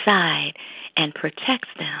inside and protects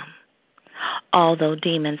them. Although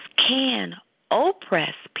demons can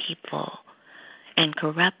oppress people and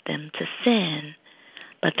corrupt them to sin,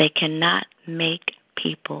 but they cannot make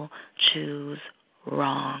people choose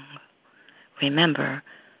wrong. Remember,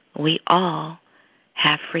 we all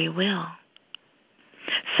have free will.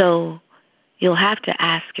 So you'll have to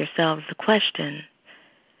ask yourselves the question,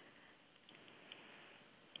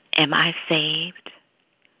 am I saved?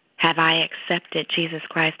 Have I accepted Jesus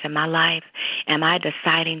Christ in my life? Am I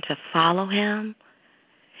deciding to follow him?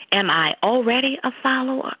 Am I already a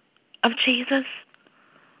follower of Jesus?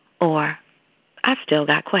 Or I've still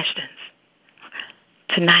got questions.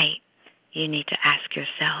 Tonight, you need to ask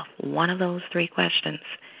yourself one of those three questions.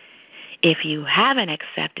 If you haven't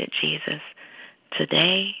accepted Jesus,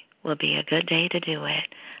 today will be a good day to do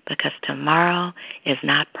it because tomorrow is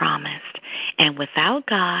not promised. And without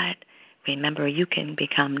God, remember, you can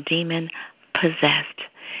become demon-possessed.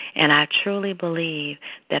 And I truly believe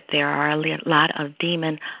that there are a lot of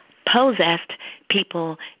demon-possessed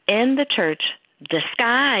people in the church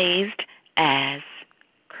disguised as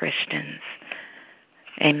Christians.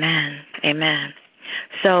 Amen. Amen.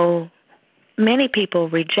 So many people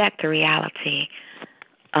reject the reality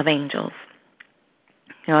of angels.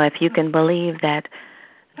 You know, if you can believe that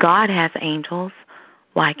God has angels,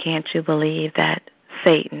 why can't you believe that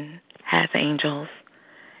Satan has angels?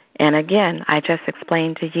 And again, I just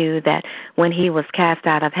explained to you that when he was cast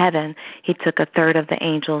out of heaven, he took a third of the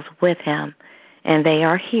angels with him, and they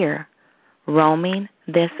are here, roaming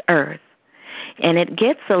this earth. And it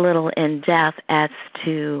gets a little in-depth as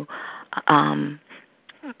to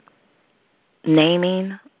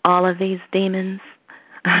naming all of these demons.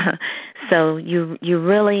 So you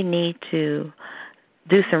really need to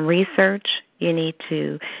do some research. You need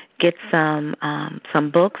to get some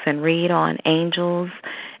books and read on angels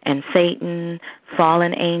and Satan,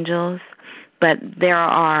 fallen angels. But there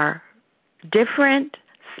are different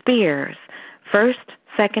spheres, first,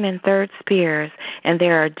 second, and third spheres, and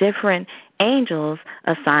there are different angels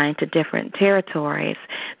assigned to different territories.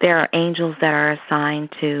 There are angels that are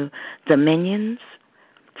assigned to dominions,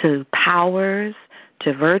 to powers,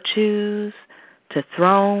 to virtues, to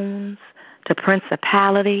thrones, to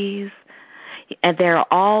principalities, and there are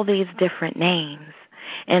all these different names.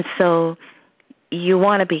 And so you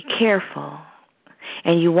want to be careful,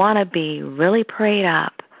 and you want to be really prayed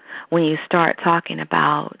up when you start talking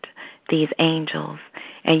about these angels,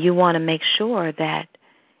 and you want to make sure that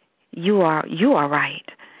you are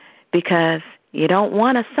right, because you don't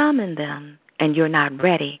want to summon them and you're not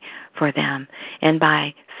ready for them. And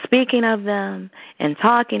by speaking of them and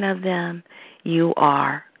talking of them, you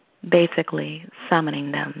are basically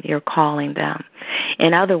summoning them. You're calling them.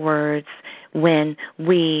 In other words, when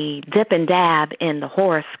we dip and dab in the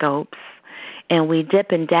horoscopes, and we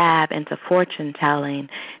dip and dab into fortune telling,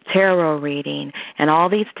 tarot reading, and all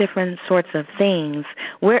these different sorts of things,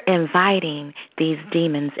 we're inviting these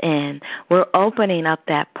demons in. We're opening up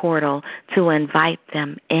that portal to invite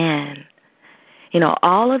them in. You know,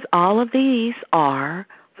 all of these are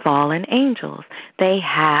fallen angels. They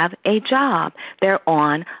have a job. They're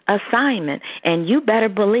on assignment. And you better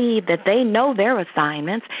believe that they know their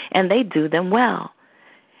assignments and they do them well.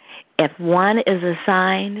 If one is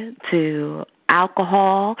assigned to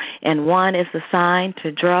alcohol and one is assigned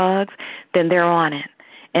to drugs, then they're on it.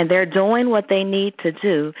 And they're doing what they need to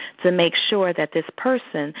do to make sure that this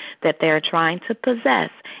person that they're trying to possess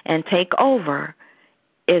and take over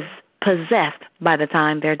is possessed by the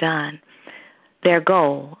time they're done. Their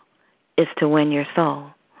goal is to win your soul.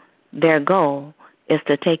 Their goal is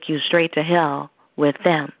to take you straight to hell with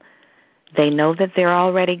them. They know that they're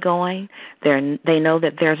already going. They know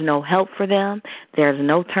that there's no help for them. There's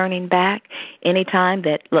no turning back. Anytime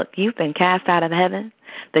that, look, you've been cast out of heaven,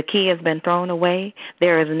 the key has been thrown away.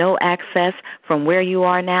 There is no access from where you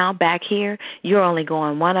are now back here. You're only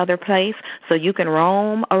going one other place, so you can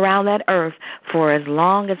roam around that earth for as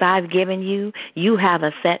long as I've given you. You have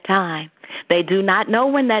a set time. They do not know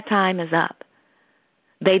when that time is up.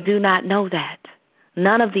 They do not know that.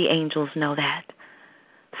 None of the angels know that.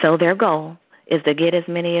 So their goal is to get as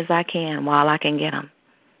many as I can while I can get them.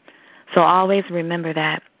 So always remember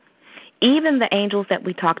that. Even the angels that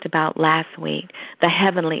we talked about last week, the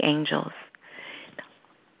heavenly angels,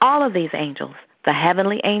 all of these angels, the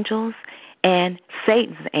heavenly angels and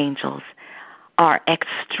Satan's angels, are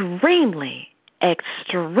extremely,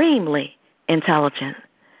 extremely intelligent.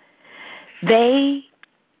 They,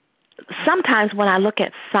 sometimes when I look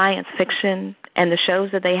at science fiction and the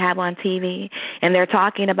shows that they have on TV, and they're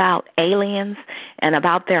talking about aliens and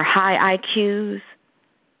about their high IQs,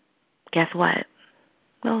 guess what?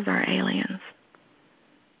 Those are aliens.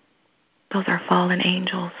 Those are fallen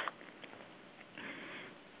angels.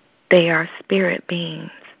 They are spirit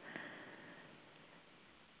beings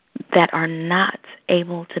that are not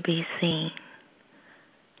able to be seen.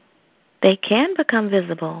 They can become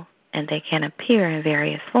visible and they can appear in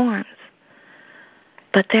various forms,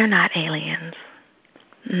 but they're not aliens.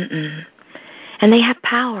 Mm-mm. And they have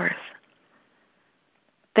powers.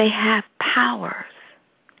 They have powers.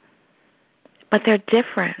 But they're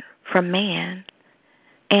different from man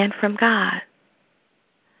and from God.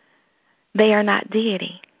 They are not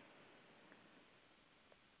deity.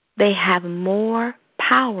 They have more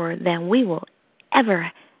power than we will ever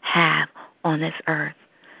have on this earth.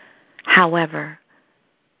 However,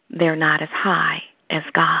 they're not as high as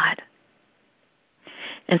God.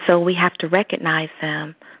 And so we have to recognize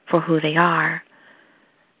them for who they are.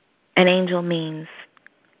 An angel means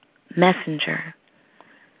messenger.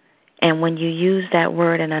 And when you use that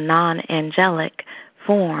word in a non-angelic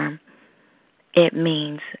form, it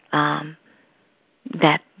means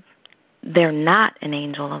that they're not an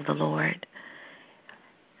angel of the Lord.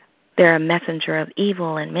 They're a messenger of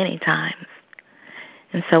evil in many times.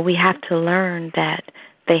 And so we have to learn that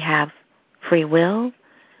they have free will,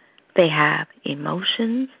 they have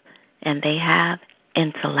emotions, and they have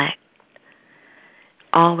intellect.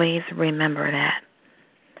 Always remember that.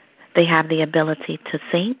 They have the ability to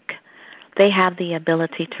think. They have the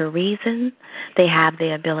ability to reason. They have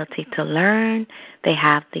the ability to learn. They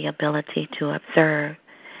have the ability to observe.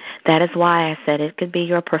 That is why I said it could be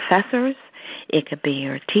your professors. It could be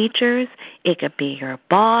your teachers. It could be your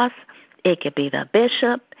boss. It could be the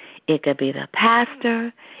bishop. It could be the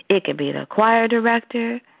pastor. It could be the choir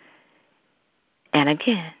director. And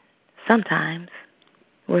again, sometimes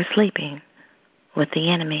we're sleeping with the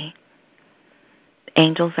enemy.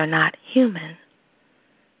 Angels are not human,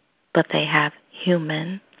 but they have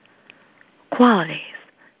human qualities,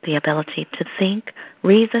 the ability to think,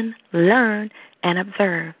 reason, learn, and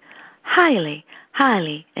observe. Highly,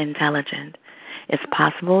 highly intelligent. It's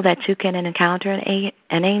possible that you can encounter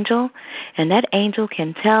an angel, and that angel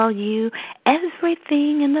can tell you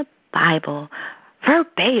everything in the Bible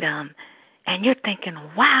verbatim, and you're thinking,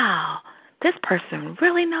 wow, this person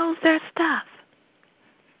really knows their stuff.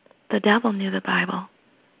 The devil knew the Bible.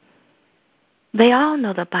 They all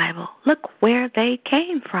know the Bible. Look where they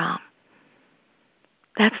came from.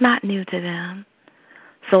 That's not new to them.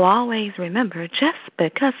 So always remember, just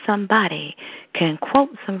because somebody can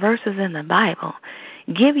quote some verses in the Bible,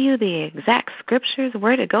 give you the exact scriptures,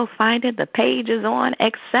 where to go find it, the pages on,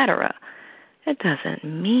 etc., it doesn't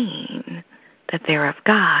mean that they're of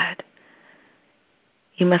God.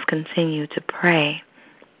 You must continue to pray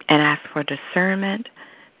and ask for discernment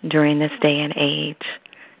during this day and age.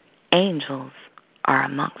 Angels are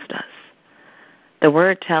amongst us. The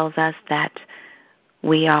Word tells us that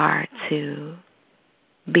we are to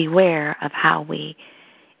beware of how we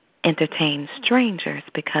entertain strangers,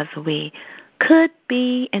 because we could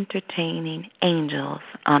be entertaining angels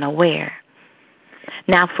unaware.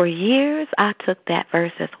 Now, for years, I took that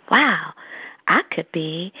verse as, wow, I could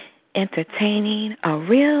be entertaining a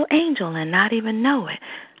real angel and not even know it.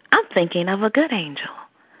 I'm thinking of a good angel.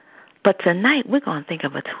 But tonight we're going to think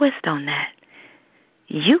of a twist on that.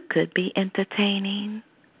 You could be entertaining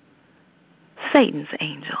Satan's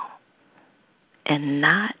angel and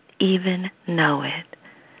not even know it.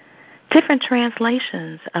 Different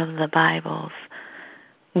translations of the Bibles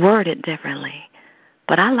word it differently,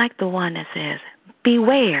 but I like the one that says,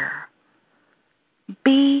 beware.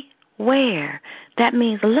 Beware. That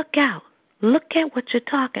means look out. Look at what you're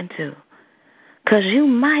talking to, because you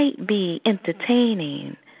might be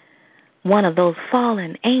entertaining one of those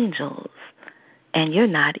fallen angels, and you're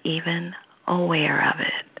not even aware of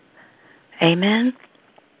it. Amen?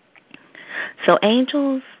 So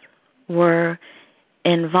angels were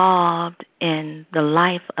involved in the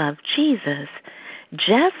life of Jesus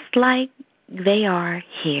just like they are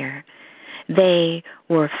here. They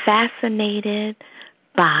were fascinated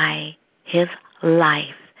by his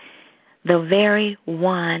life. The very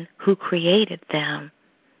one who created them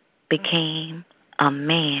became a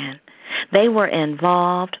man. They were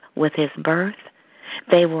involved with his birth.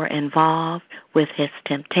 They were involved with his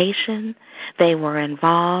temptation. They were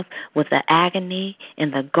involved with the agony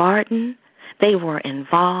in the garden. They were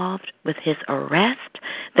involved with his arrest.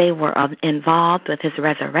 They were involved with his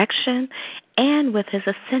resurrection and with his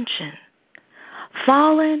ascension.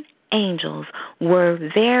 Fallen angels were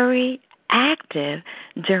very active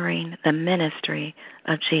during the ministry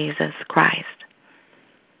of Jesus Christ.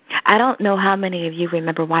 I don't know how many of you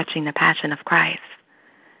remember watching The Passion of Christ,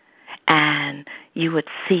 and you would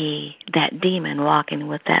see that demon walking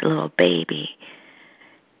with that little baby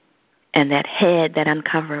and that head that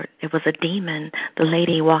uncovered. It was a demon, the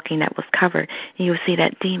lady walking that was covered. And you would see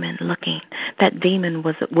that demon looking. That demon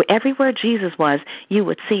was everywhere Jesus was, you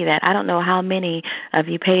would see that. I don't know how many of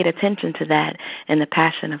you paid attention to that in The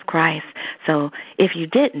Passion of Christ. So if you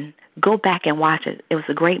didn't, go back and watch it. It was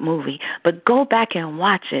a great movie. But go back and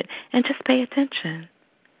watch it and just pay attention.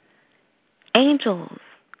 Angels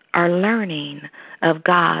are learning of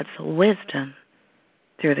God's wisdom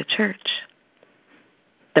through the church.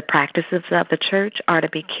 The practices of the church are to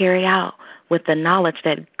be carried out with the knowledge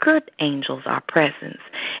that good angels are present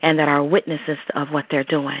and that are witnesses of what they're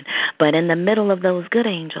doing. But in the middle of those good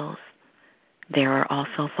angels, there are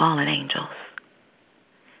also fallen angels.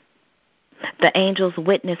 The angels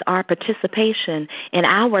witness our participation in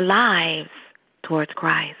our lives towards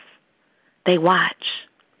Christ. They watch.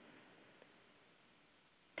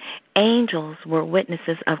 Angels were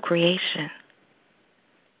witnesses of creation.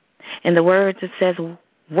 In the words it says,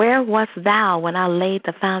 where wast thou when I laid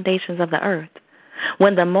the foundations of the earth?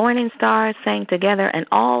 When the morning stars sang together and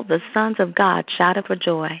all the sons of God shouted for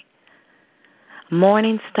joy.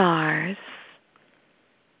 Morning stars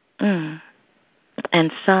and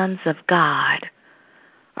sons of God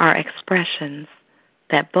are expressions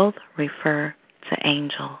that both refer to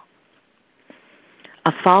angel.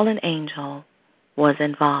 A fallen angel was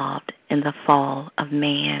involved in the fall of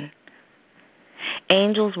man.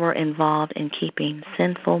 Angels were involved in keeping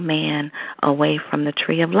sinful man away from the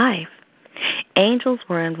tree of life. Angels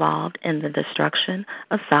were involved in the destruction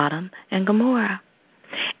of Sodom and Gomorrah.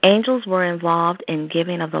 Angels were involved in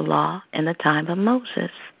giving of the law in the time of Moses.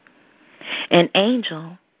 An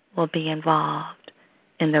angel will be involved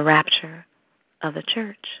in the rapture of the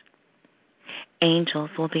church. Angels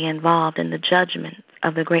will be involved in the judgment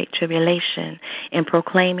of the Great Tribulation, in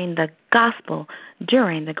proclaiming the gospel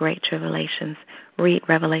during the Great Tribulations. Read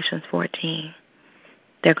Revelation 14.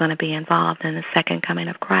 They're going to be involved in the second coming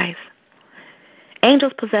of Christ.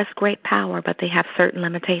 Angels possess great power, but they have certain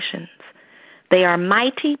limitations. They are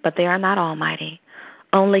mighty, but they are not almighty.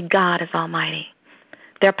 Only God is almighty.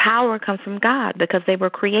 Their power comes from God because they were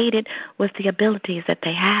created with the abilities that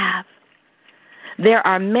they have. There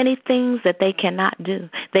are many things that they cannot do.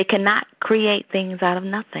 They cannot create things out of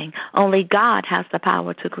nothing. Only God has the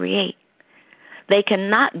power to create. They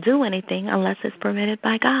cannot do anything unless it's permitted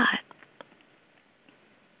by God.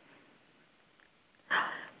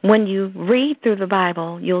 When you read through the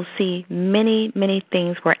Bible, you'll see many, many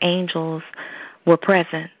things where angels were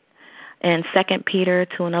present. In 2 Peter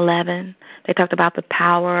 2:11, they talked about the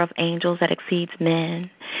power of angels that exceeds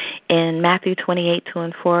men. In Matthew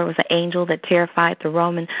 28:2-4, it was an angel that terrified the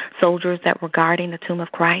Roman soldiers that were guarding the tomb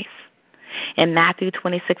of Christ. In Matthew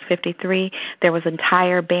 26:53, there was an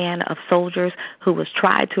entire band of soldiers who was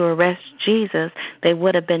tried to arrest Jesus. They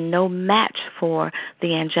would have been no match for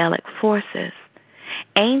the angelic forces.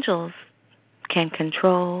 Angels can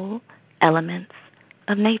control elements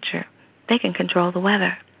of nature. They can control the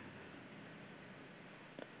weather.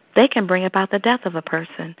 They can bring about the death of a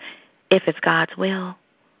person if it's God's will.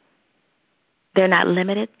 They're not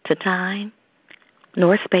limited to time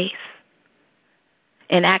nor space.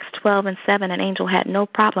 In Acts 12:7, an angel had no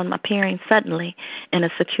problem appearing suddenly in a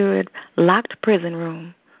secured, locked prison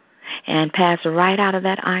room and passed right out of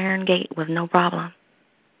that iron gate with no problem.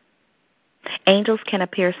 Angels can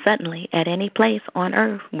appear suddenly at any place on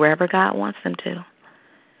earth, wherever God wants them to.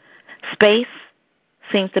 Space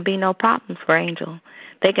seems to be no problem for angels.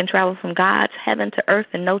 They can travel from God's heaven to earth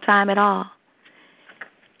in no time at all.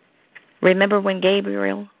 Remember when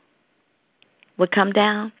Gabriel would come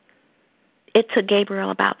down? It took Gabriel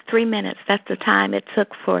about 3 minutes. That's the time it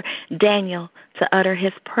took for Daniel to utter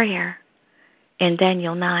his prayer in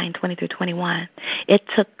Daniel 9:20-21. It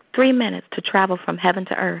took 3 minutes to travel from heaven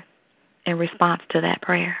to earth in response to that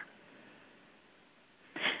prayer.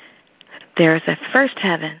 There is a first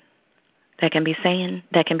heaven that can be seen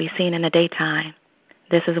in the daytime.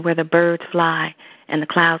 This is where the birds fly and the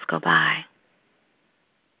clouds go by.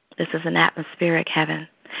 This is an atmospheric heaven.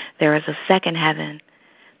 There is a second heaven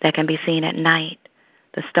that can be seen at night,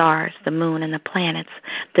 the stars, the moon, and the planets.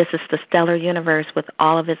 This is the stellar universe with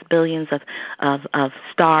all of its billions of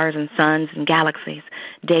stars and suns and galaxies.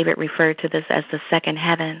 David referred to this as the second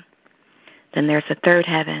heaven. Then there's a third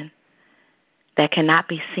heaven that cannot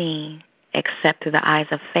be seen except through the eyes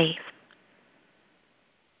of faith.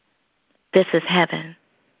 This is heaven,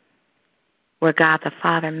 where God the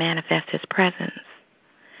Father manifests his presence.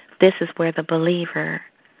 This is where the believer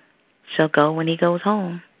shall go when he goes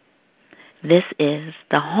home. This is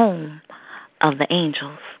the home of the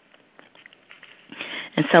angels.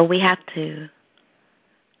 And so we have to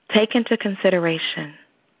take into consideration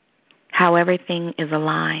how everything is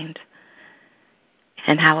aligned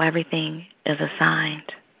and how everything is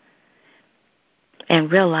assigned,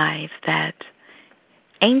 and realize that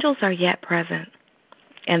angels are yet present,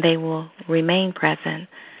 and they will remain present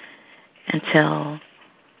until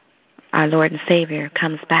our Lord and Savior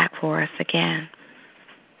comes back for us again.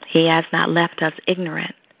 He has not left us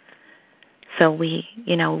ignorant. So we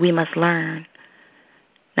must learn.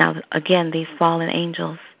 Now, again, these fallen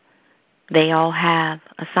angels, they all have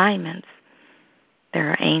assignments. There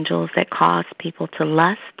are angels that cause people to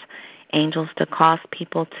lust, angels that cause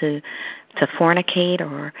people to fornicate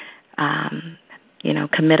or,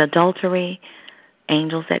 commit adultery,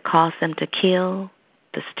 angels that cause them to kill,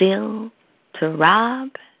 to steal, to rob,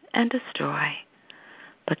 and destroy.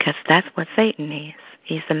 Because that's what Satan is.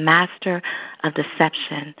 He's the master of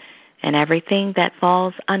deception, and everything that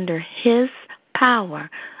falls under his power,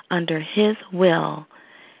 under his will,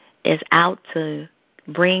 is out to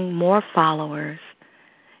bring more followers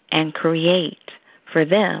and create for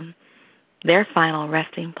them their final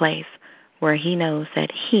resting place, where he knows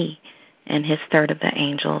that he and his third of the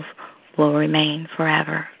angels will remain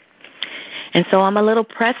forever. And so I'm a little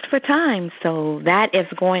pressed for time, so that is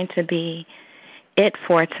going to be it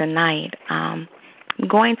for tonight. I'm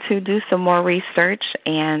going to do some more research,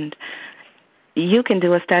 and you can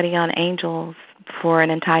do a study on angels for an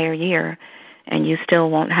entire year, and you still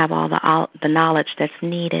won't have all the knowledge that's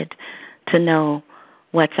needed to know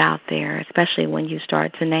what's out there, especially when you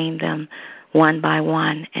start to name them one by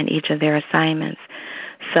one and each of their assignments.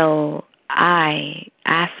 So I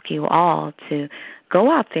ask you all to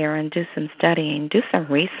go out there and do some studying, do some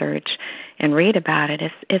research, and read about it.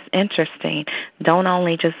 It's interesting. Don't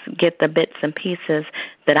only just get the bits and pieces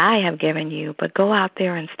that I have given you, but go out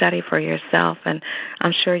there and study for yourself, and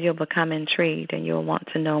I'm sure you'll become intrigued and you'll want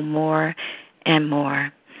to know more and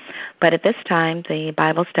more. But at this time, the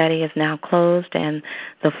Bible study is now closed and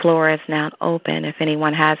the floor is now open. If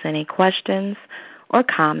anyone has any questions or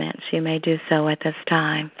comments, you may do so at this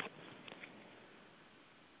time.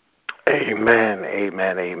 Amen,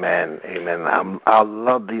 amen, amen, amen. I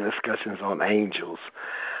love the discussions on angels,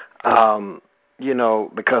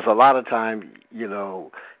 because a lot of time,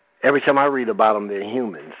 every time I read about them, they're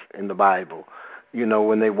humans in the Bible.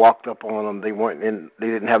 When they walked up on them, they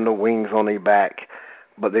didn't have no wings on their back,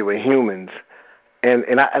 but they were humans.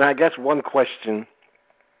 And I guess one question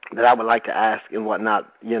that I would like to ask and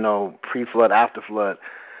whatnot, pre-flood, after flood,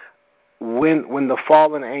 when the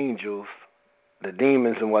fallen angels, the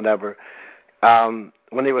demons and whatever,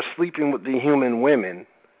 when they were sleeping with the human women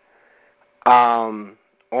on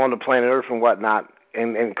the planet Earth and whatnot,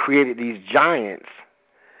 and created these giants,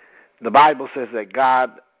 the Bible says that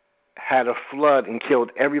God had a flood and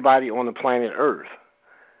killed everybody on the planet Earth.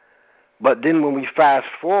 But then when we fast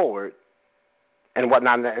forward and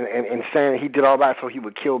whatnot, and saying he did all that so he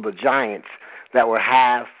would kill the giants that were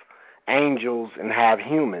half angels and half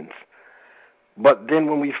humans. But then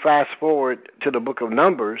when we fast forward to the book of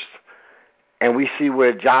Numbers, and we see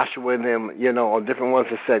where Joshua and them, or different ones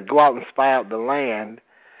have said, go out and spy out the land,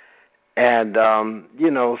 and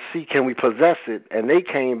see, can we possess it? And they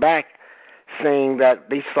came back saying that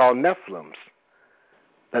they saw Nephilims,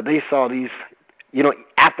 that they saw these,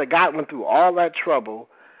 after God went through all that trouble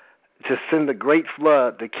to send the great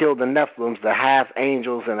flood to kill the Nephilims, the half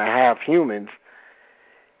angels and the half humans,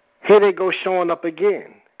 here they go showing up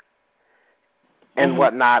again and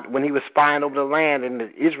whatnot when he was spying over the land, and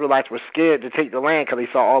the Israelites were scared to take the land because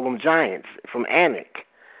they saw all them giants from Anak.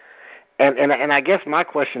 And I guess my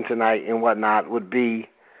question tonight and whatnot would be,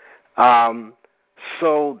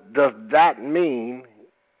 so does that mean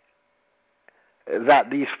that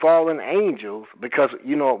these fallen angels, because,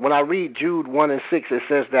 when I read Jude 1 and 6, it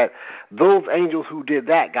says that those angels who did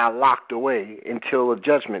that got locked away until the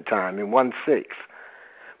judgment time in 1:6.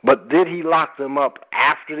 But did he lock them up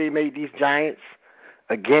after they made these giants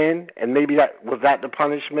again? And maybe that was that the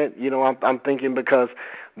punishment? I'm thinking because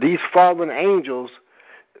these fallen angels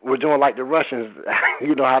were doing like the Russians,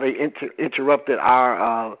 how they interrupted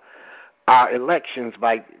our elections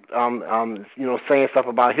by saying stuff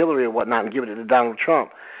about Hillary and whatnot and giving it to Donald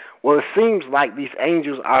Trump. Well, it seems like these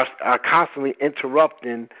angels are constantly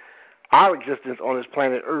interrupting our existence on this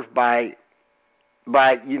planet Earth by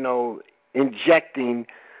injecting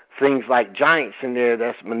things like giants in there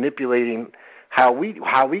that's manipulating how we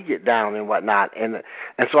get down and whatnot. And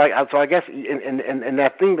so I guess in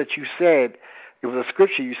that thing that you said, it was a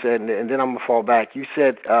scripture you said, and then I'm gonna fall back. You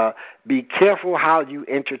said, "Be careful how you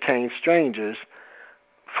entertain strangers,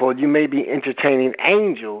 for you may be entertaining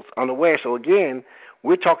angels unaware." So again,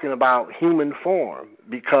 we're talking about human form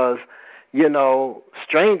because,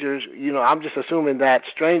 strangers, I'm just assuming that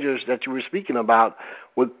strangers that you were speaking about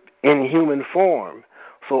were in human form.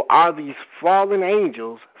 So are these fallen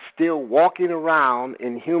angels still walking around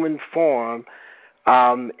in human form,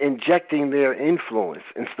 injecting their influence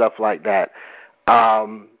and stuff like that?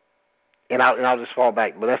 And I'll just fall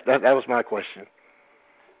back. But that was my question.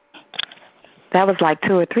 That was like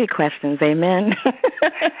 2 or 3 questions. Amen.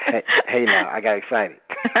 hey, now I got excited.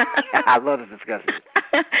 I love this discussion.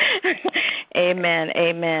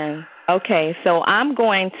 Amen. Okay, so I'm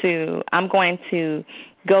going to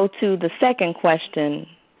go to the second question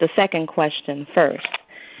first.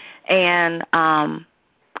 And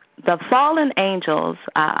the fallen angels,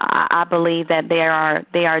 I believe that they are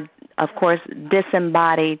of course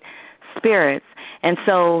disembodied spirits, and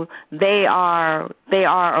so they are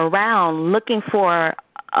around looking for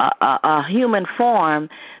a human form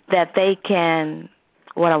that they can,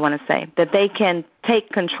 that they can take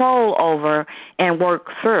control over and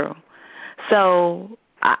work through. So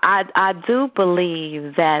I do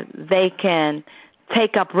believe that they can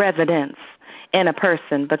take up residence in a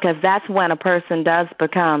person, because that's when a person does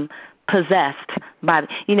become possessed by,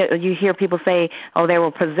 you hear people say, oh, they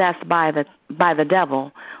were possessed by the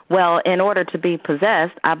devil. Well, in order to be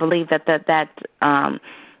possessed, I believe that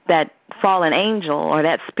fallen angel or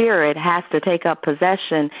that spirit has to take up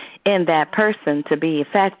possession in that person to be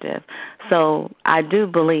effective. So I do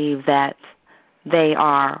believe that they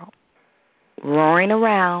are roaring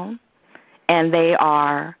around and they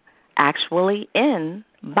are actually in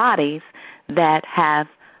bodies that have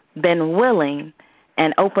been willing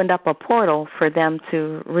and opened up a portal for them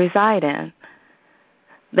to reside in.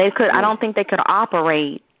 I don't think they could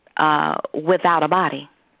operate without a body.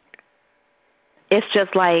 It's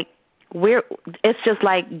just like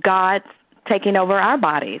God taking over our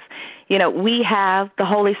bodies. We have the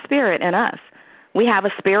Holy Spirit in us. We have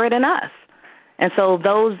a spirit in us. And so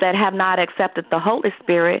those that have not accepted the Holy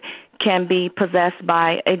Spirit can be possessed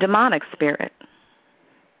by a demonic spirit.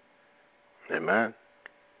 Amen.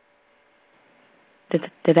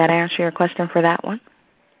 Did that answer your question for that one?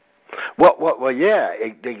 Well, yeah,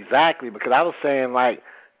 exactly. Because I was saying,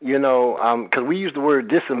 because we use the word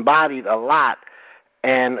disembodied a lot,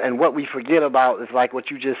 and what we forget about is like what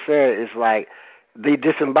you just said is like they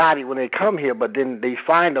disembodied when they come here, but then they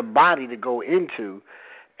find a body to go into,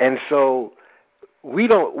 and so we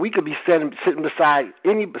could be sitting beside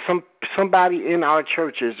somebody in our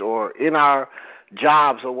churches or in our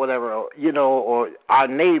jobs or whatever, or our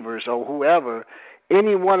neighbors or whoever.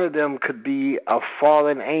 Any one of them could be a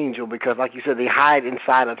fallen angel because, like you said, they hide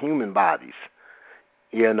inside of human bodies,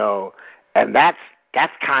 and that's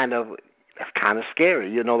kind of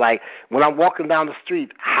scary, Like when I'm walking down the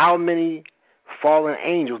street, how many fallen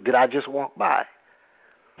angels did I just walk by?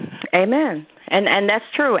 Amen. And that's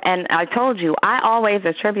true. And I told you, I always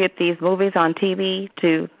attribute these movies on TV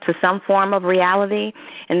to some form of reality.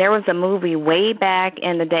 And there was a movie way back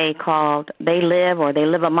in the day called They Live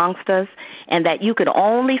Amongst Us, and that you could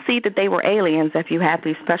only see that they were aliens if you had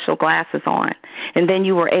these special glasses on. And then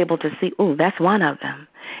you were able to see, ooh, that's one of them.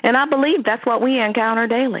 And I believe that's what we encounter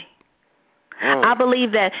daily. I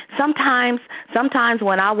believe that sometimes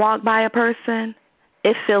when I walk by a person,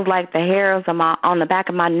 it feels like the hairs on the back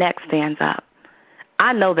of my neck stands up.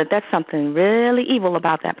 I know that that's something really evil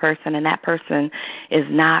about that person, and that person is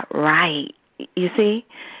not right. You see?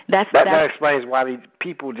 That explains why these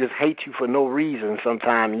people just hate you for no reason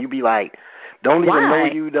sometimes. And you be like, don't even know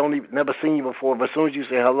you, never seen you before, but as soon as you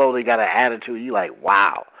say hello, they got an attitude. You like,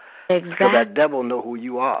 wow. Exactly. Because that devil know who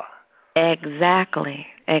you are. Exactly.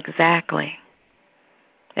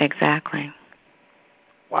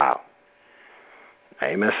 Wow.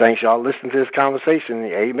 Amen, saints. Y'all listen to this conversation.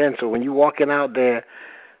 Amen. So when you walking out there,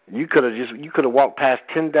 you could have walked past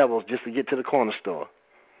 10 devils just to get to the corner store.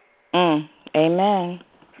 Amen.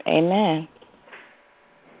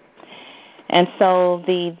 And so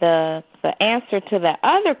the answer to the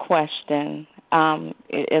other question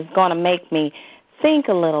is going to make me think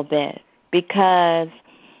a little bit, because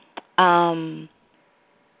I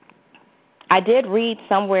did read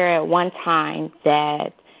somewhere at one time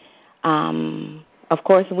that, of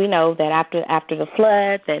course, we know that after the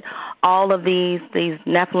flood, that all of these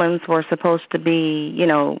Nephilims were supposed to be,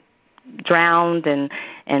 drowned and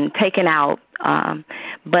taken out.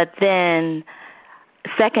 But then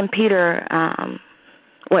 2 Peter,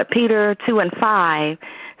 Peter 2:5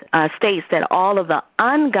 states that all of the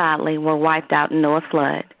ungodly were wiped out in Noah's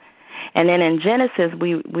flood. And then in Genesis,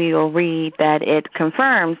 we will read that it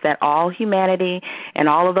confirms that all humanity and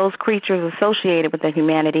all of those creatures associated with the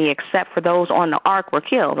humanity, except for those on the ark, were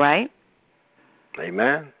killed, right?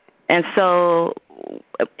 Amen. And so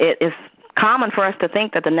it is common for us to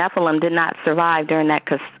think that the Nephilim did not survive during that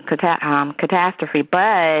catastrophe,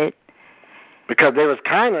 but because they was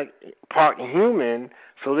kind of part human,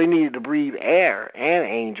 so they needed to breathe air and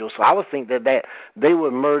angels. So I would think that they were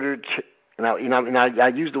murdered. Now, I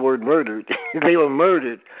use the word murdered. They were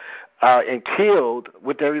murdered and killed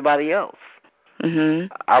with everybody else. Mm-hmm.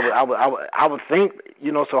 I would think,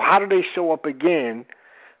 So how do they show up again?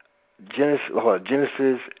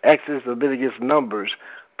 Genesis, Exodus, Leviticus, Numbers,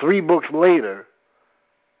 3 books later.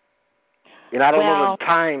 And I don't know the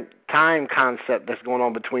time concept that's going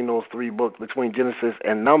on between those 3 books, between Genesis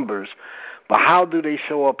and Numbers. But how do they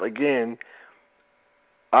show up again?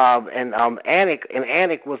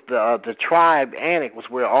 Anak was the tribe. Anak was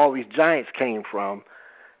where all these giants came from,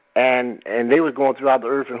 and they were going throughout the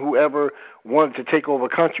earth. And whoever wanted to take over a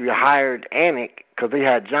country hired Anak because they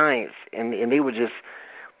had giants, and they would just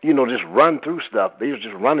just run through stuff. They were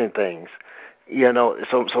just running things,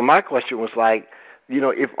 So my question was like,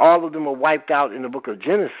 if all of them were wiped out in the book of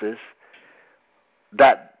Genesis,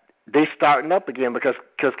 that they starting up again because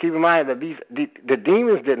keep in mind that the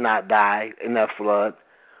demons did not die in that flood.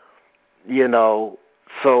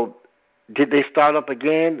 So did they start up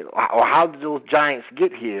again, or how did those giants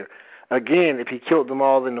get here again? If he killed them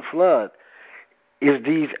all in the flood, is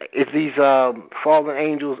these fallen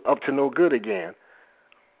angels up to no good again?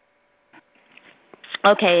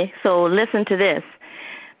 Okay, so listen to this,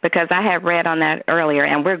 because I had read on that earlier,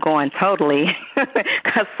 and we're going totally,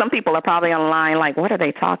 because some people are probably on the line like, what are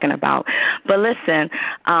they talking about? But listen.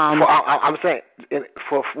 I'm saying,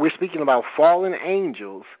 we're speaking about fallen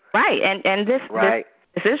angels. Right, and this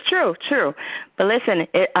is true. But listen,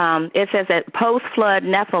 it says that post-flood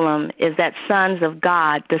Nephilim is that sons of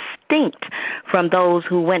God, distinct from those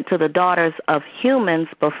who went to the daughters of humans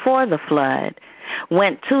before the flood,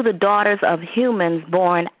 went to the daughters of humans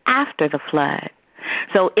born after the flood.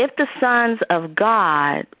 So if the sons of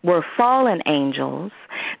God were fallen angels,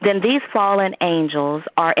 then these fallen angels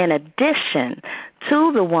are in addition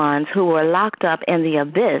to the ones who were locked up in the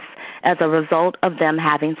abyss as a result of them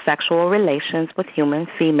having sexual relations with human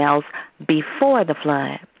females before the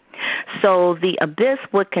flood. So the abyss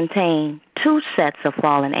would contain 2 sets of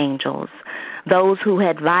fallen angels, those who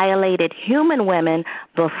had violated human women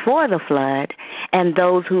before the flood and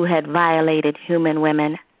those who had violated human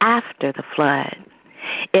women after the flood.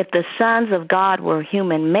 If the sons of God were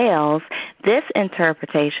human males, this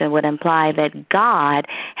interpretation would imply that God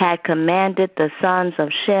had commanded the sons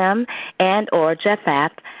of Shem and or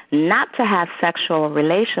Japheth not to have sexual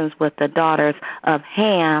relations with the daughters of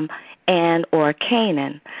Ham and or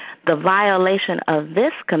Canaan. The violation of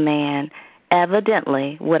this command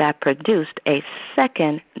evidently would have produced a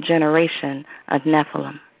second generation of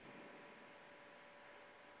Nephilim.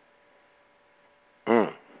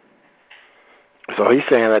 So he's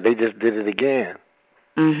saying that they just did it again.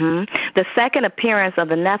 Mm-hmm. The second appearance of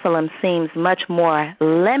the Nephilim seems much more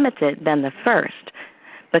limited than the first,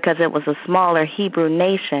 because it was a smaller Hebrew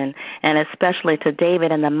nation, and especially to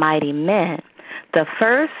David and the mighty men. The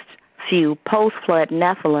first few post-flood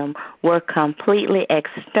Nephilim were completely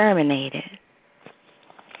exterminated.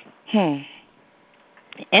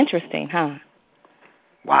 Interesting, huh?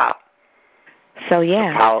 Wow. So,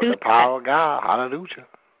 yeah. The power of God. Hallelujah.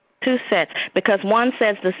 Two sets, because one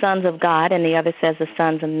says the sons of God and the other says the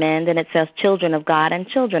sons of men, then it says children of God and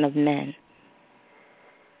children of men.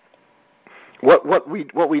 What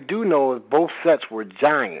we do know is both sets were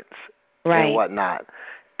giants and whatnot,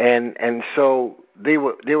 and so they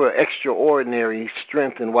were extraordinary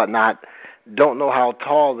strength and whatnot. Don't know how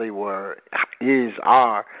tall they were,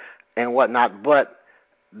 are, and whatnot, but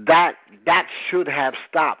that should have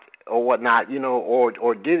stopped or whatnot,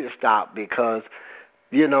 or did it stop? Because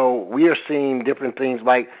we are seeing different things.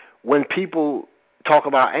 Like when people talk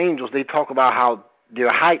about angels, they talk about how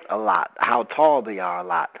their height a lot, how tall they are a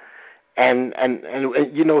lot. And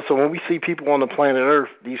so when we see people on the planet Earth,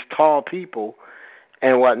 these tall people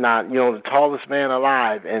and whatnot, the tallest man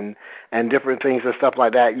alive and different things and stuff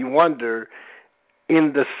like that, you wonder,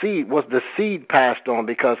 in the seed, was the seed passed on?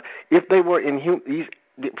 Because if they were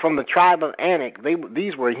from the tribe of Anak,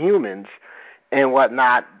 these were humans and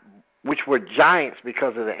whatnot, which were giants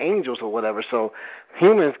because of the angels or whatever. So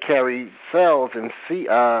humans carry cells and seed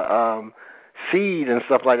and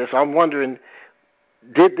stuff like that. So I'm wondering,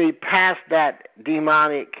 did they pass that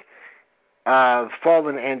demonic,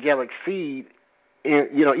 fallen angelic seed?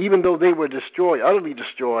 Even though they were destroyed, utterly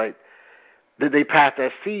destroyed, did they pass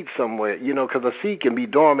that seed somewhere? Because a seed can be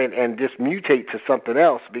dormant and just mutate to something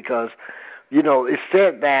else. Because it's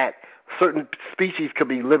said that certain species could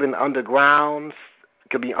be living underground,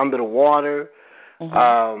 could be under the water,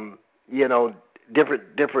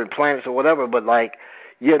 different planets or whatever. But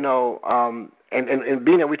and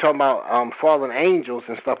being that we're talking about fallen angels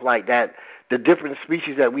and stuff like that, the different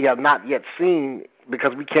species that we have not yet seen,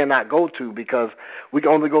 because we cannot go to, because we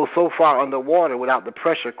can only go so far underwater without the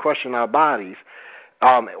pressure crushing our bodies,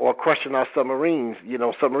 or crushing our submarines.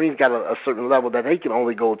 Submarines got a certain level that they can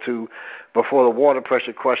only go to before the water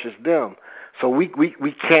pressure crushes them. So we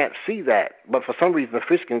can't see that. But for some reason, the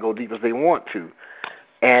fish can go deep as they want to.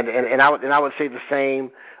 And I would say the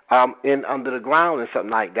same in under the ground and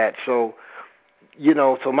something like that. So I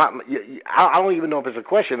don't even know if it's a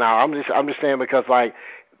question now. I'm just saying, because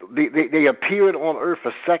they appeared on Earth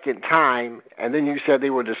a second time, and then you said they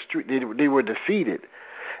were defeated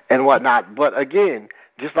and whatnot. But again,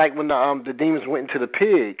 just like when the demons went into the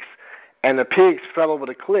pigs, and the pigs fell over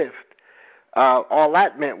the cliff, all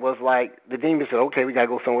that meant was the demons said, "Okay, we gotta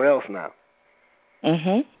go somewhere else now."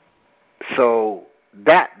 Mhm. So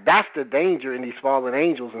that's the danger in these fallen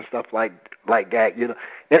angels and stuff like that,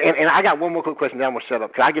 And I got one more quick question, then I'm gonna shut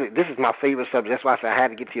up, because I get it. This is my favorite subject. That's why I said I had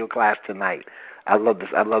to get to your class tonight. I love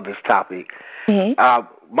this topic. Mm-hmm.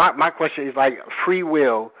 My question is free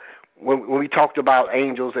will. When we talked about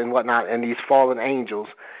angels and whatnot, and these fallen angels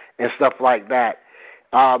and stuff like that,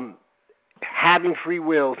 having free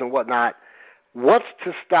wills and whatnot, what's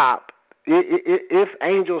to stop if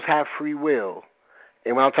angels have free will?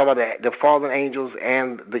 And when I'm talking about the fallen angels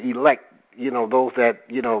and the elect, those that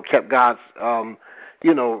kept God's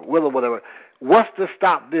will or whatever, what's to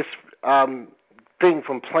stop this thing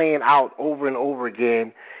from playing out over and over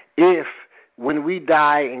again? If when we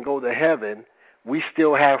die and go to heaven, we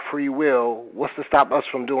still have free will, what's to stop us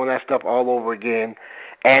from doing that stuff all over again?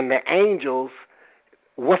 And the angels,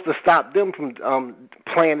 what's to stop them from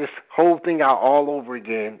playing this whole thing out all over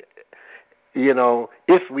again?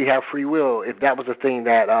 If we have free will, if that was the thing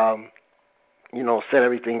that set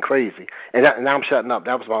everything crazy. And now I'm shutting up.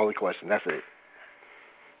 That was my only question. That's it.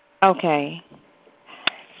 Okay.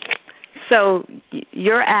 So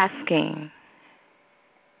you're asking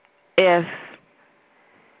if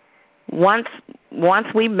once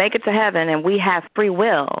we make it to heaven and we have free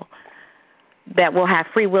will, that we'll have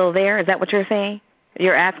free will there? Is that what you're saying?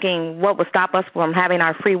 You're asking what would stop us from having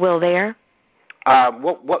our free will there?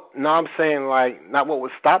 No, I'm saying not what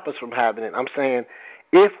would stop us from having it. I'm saying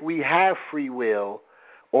if we have free will,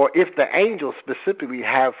 or if the angels specifically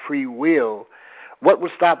have free will, what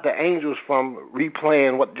would stop the angels from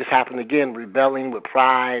replaying what just happened again, rebelling with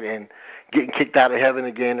pride and getting kicked out of heaven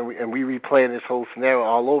again, and we replaying this whole scenario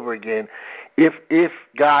all over again? If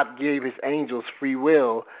God gave his angels free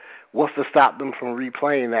will, what's to stop them from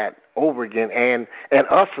replaying that over again? And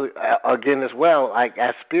us again as well,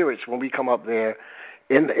 as spirits, when we come up there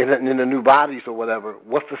in the new bodies or whatever,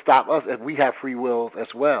 what's to stop us if we have free will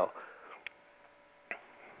as well?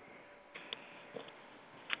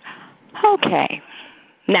 Okay.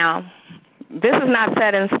 Now, this is not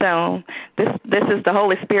set in stone. This is the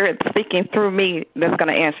Holy Spirit speaking through me that's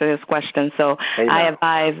going to answer this question. So I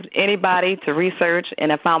advise anybody to research,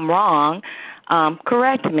 and if I'm wrong,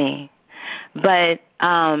 correct me. But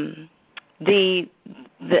the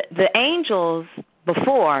angels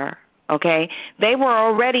before, okay? They were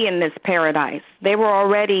already in this paradise. They were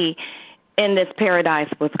already in this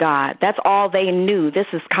paradise with God. That's all they knew. This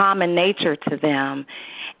is common nature to them.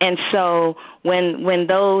 And so when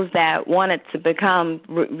those that wanted to become,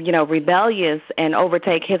 rebellious and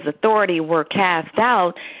overtake his authority were cast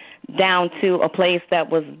out down to a place that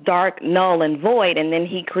was dark, null, and void, and then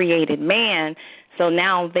he created man. So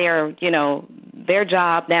now their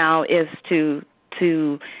job now is to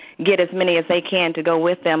get as many as they can to go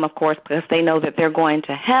with them, of course, because they know that they're going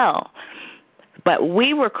to hell. But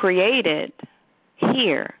we were created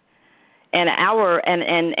here,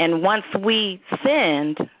 and once we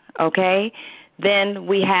sinned, okay, then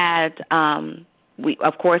we had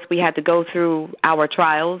we had to go through our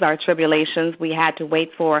trials, our tribulations. We had to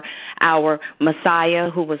wait for our Messiah,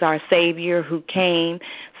 who was our Savior, who came.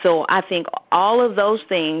 So I think all of those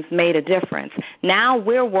things made a difference. Now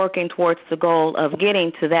we're working towards the goal of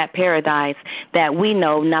getting to that paradise that we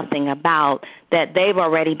know nothing about, that they've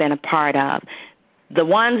already been a part of. The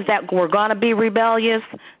ones that were going to be rebellious,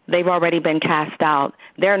 they've already been cast out.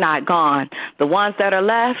 They're not gone. The ones that are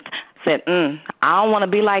left said, I don't want to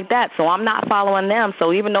be like that, so I'm not following them.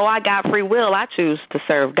 So even though I got free will, I choose to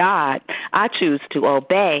serve God. I choose to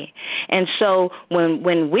obey. And so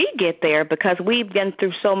when we get there, because we've been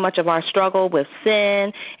through so much of our struggle with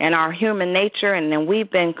sin and our human nature, and then we've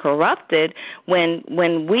been corrupted, when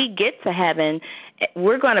we get to heaven,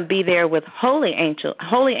 we're going to be there with holy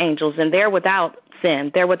angels, and they're without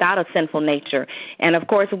sin. They're without a sinful nature. And, of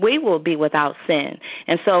course, we will be without sin.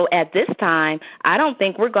 And so at this time, I don't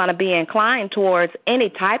think we're going to be inclined towards any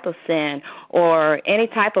type of sin or any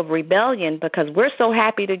type of rebellion, because we're so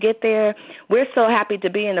happy to get there. We're so happy to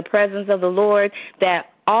be in the presence of the Lord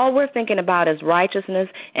that all we're thinking about is righteousness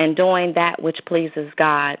and doing that which pleases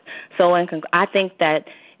God. So I think that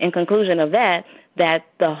in conclusion of that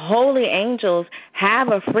the holy angels have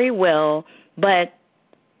a free will, but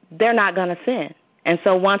they're not going to sin. And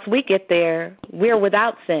so once we get there, we're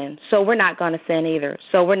without sin, so we're not going to sin either.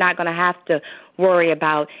 So we're not going to have to worry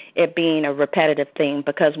about it being a repetitive thing,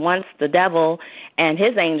 because once the devil and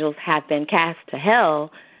his angels have been cast to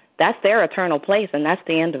hell, that's their eternal place, and that's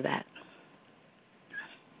the end of that.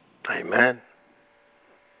 Amen.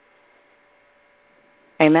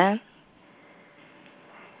 Amen.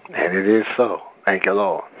 And it is so. Thank you,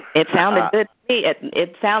 Lord. It sounded good to me.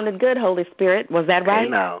 It sounded good, Holy Spirit. Was that right? Hey,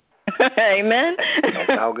 now. Amen.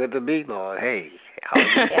 That's all good to be, Lord. Hey.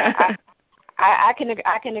 Yeah, I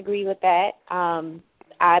can agree with that.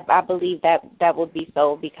 I believe that would be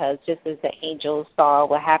so, because just as the angels saw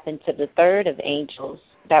what happened to the third of angels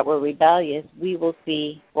that were rebellious, we will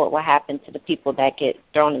see what will happen to the people that get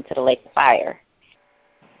thrown into the lake of fire.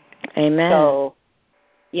 Amen. So,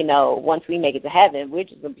 once we make it to heaven, we're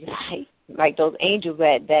just going to be like those angels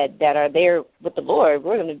that are there with the Lord.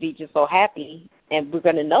 We're going to be just so happy, and we're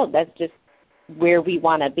going to know that's just where we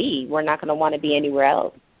want to be. We're not going to want to be anywhere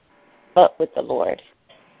else but with the Lord.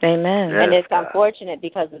 Amen. Yes, and it's God. unfortunate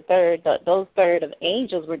because those third of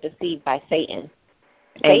angels were deceived by Satan.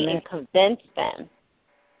 Amen. Satan convinced them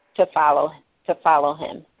to follow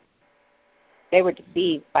him. They were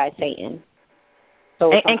deceived by Satan.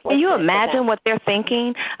 So and can you imagine what they're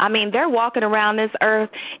thinking? I mean, they're walking around this earth,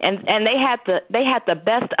 and they had the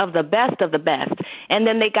best of the best of the best, and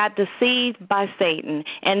then they got deceived by Satan,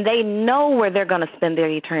 and they know where they're going to spend their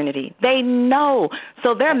eternity. They know,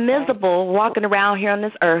 so they're miserable walking around here on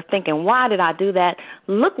this earth, thinking, "Why did I do that?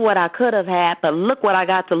 Look what I could have had, but look what I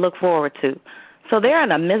got to look forward to." So they're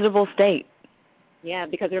in a miserable state. Yeah,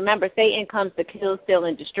 because remember, Satan comes to kill, steal,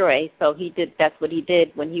 and destroy. So that's what he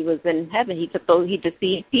did when he was in heaven. He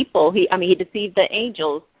deceived people. He deceived the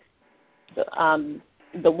angels,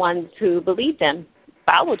 the ones who believed him,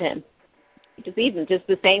 followed him. He deceived them just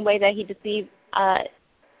the same way that he deceived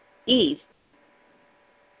Eve.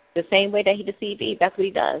 The same way that he deceived Eve. That's what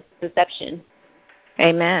he does, deception.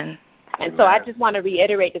 Amen. And so I just want to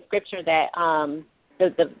reiterate the scripture that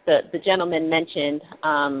the gentleman mentioned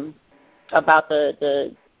about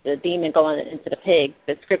the demon going into the pig.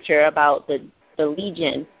 The scripture about the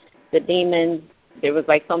legion, the demons. There was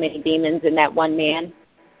like so many demons in that one man.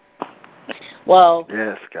 Well,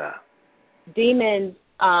 yes, God. Demons,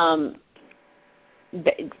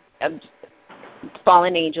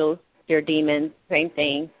 fallen angels, they're demons, same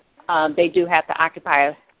thing. They do have to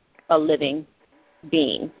occupy a living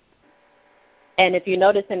being. And if you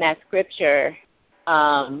notice in that scripture,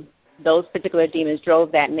 those particular demons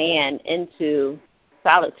drove that man into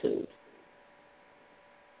solitude.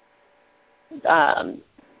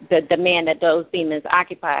 The man that those demons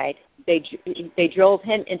occupied, they drove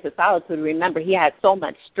him into solitude. Remember, he had so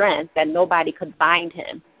much strength that nobody could bind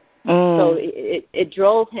him. So it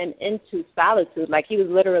drove him into solitude. Like he was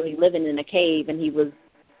literally living in a cave, and he was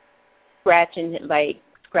scratching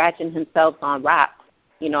himself on rocks.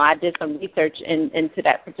 You know, I did some research into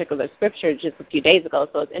that particular scripture just a few days ago,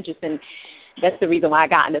 so it's interesting. That's the reason why I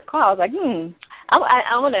got on this call. I was like,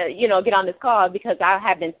 I want to, get on this call because I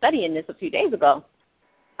have been studying this a few days ago.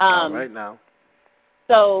 Right now.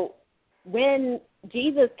 So when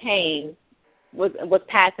Jesus came, was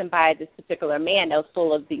passing by this particular man that was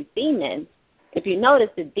full of these demons, if you notice,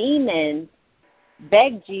 the demons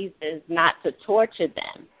begged Jesus not to torture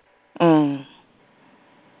them.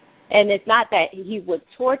 And it's not that he would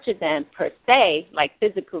torture them per se, like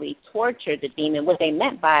physically torture the demon. What they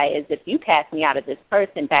meant by is, if you cast me out of this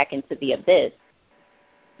person back into the abyss,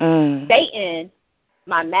 Satan,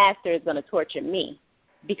 my master, is going to torture me,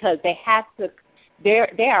 because they have to.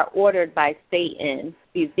 They are ordered by Satan.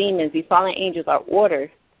 These demons, these fallen angels, are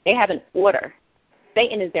ordered. They have an order.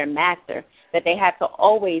 Satan is their master, that they have to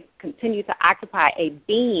always continue to occupy a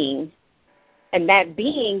being. And that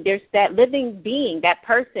being, there's that living being, that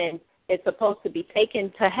person is supposed to be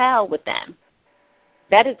taken to hell with them.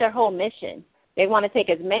 That is their whole mission. They want to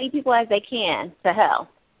take as many people as they can to hell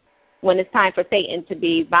when it's time for Satan to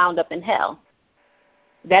be bound up in hell.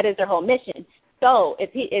 That is their whole mission. So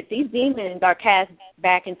if these demons are cast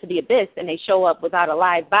back into the abyss and they show up without a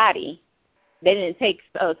live body, they didn't take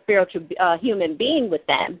a spiritual human being with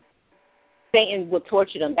them, Satan will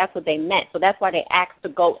torture them. That's what they meant. So that's why they asked to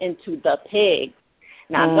go into the pigs.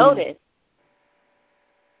 Now notice,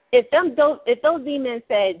 if those demons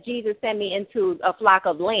said, Jesus, send me into a flock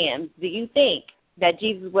of lambs, do you think that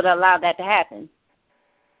Jesus would allow that to happen?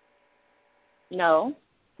 No.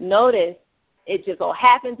 Notice, it just so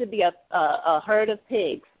happened to be a herd of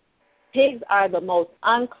pigs. Pigs are the most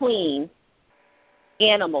unclean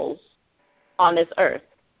animals on this earth.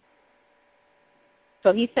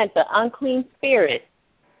 So he sent the unclean spirit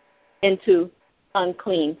into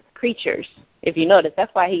unclean creatures. If you notice,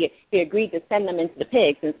 that's why he agreed to send them into the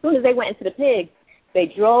pigs. And as soon as they went into the pigs, they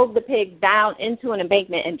drove the pigs down into an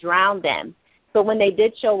embankment and drowned them. So when they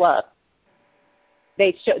did show up,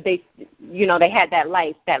 they had that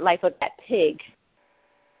life of that pig.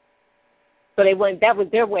 So that was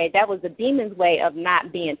their way. That was the demon's way of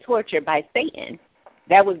not being tortured by Satan.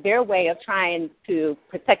 That was their way of trying to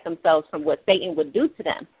protect themselves from what Satan would do to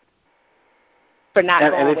them for not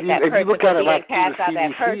going with that person. If you look at it like through the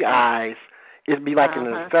CDC eyes, it'd be like an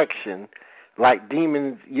infection. Like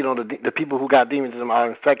demons, the people who got demons in them are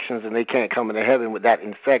infections, and they can't come into heaven with that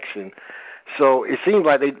infection. So it seems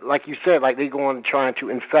like they, like you said, like they go on trying to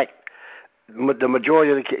infect the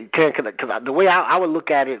majority of the because the way I would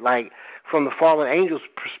look at it, like from the fallen angels'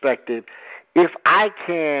 perspective, if I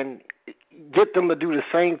can get them to do the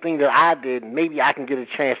same thing that I did, maybe I can get a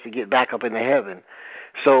chance to get back up into heaven.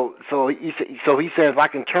 So he says, if I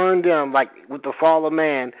can turn them, like with the fall of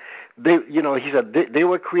man, he said they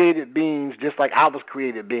were created beings just like I was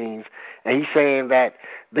created beings, and he's saying that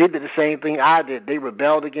they did the same thing I did. They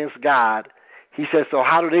rebelled against God. He says, so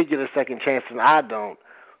how do they get a second chance and I don't?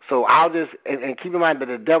 So I'll just, and keep in mind that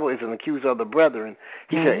the devil is an accuser of the brethren.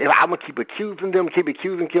 He said, I'm going to keep accusing them, keep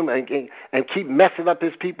accusing him, and keep messing up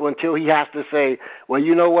his people until he has to say, well,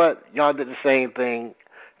 you know what? Y'all did the same thing.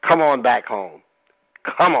 Come on back home.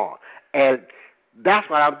 Come on. And that's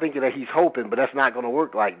what I'm thinking that he's hoping, but that's not going to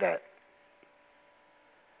work like that.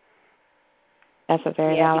 That's a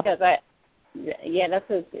very valid. I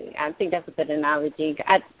think that's a good analogy.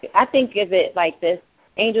 I think of it like this: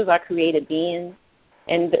 angels are created beings,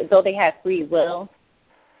 and though they have free will,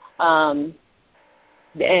 and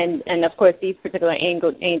of course these particular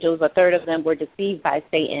angels, a third of them were deceived by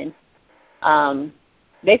Satan.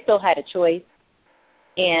 They still had a choice,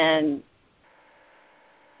 and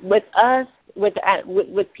with us, with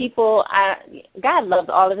people, God loves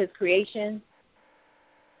all of His creation,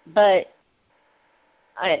 but.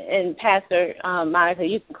 And Pastor Monica,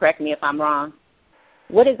 you can correct me if I'm wrong.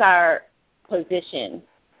 What is our position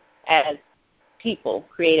as people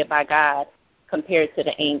created by God compared to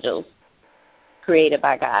the angels created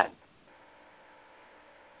by God?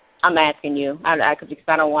 I'm asking you, because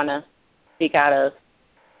I don't want to speak out of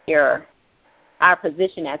error. Our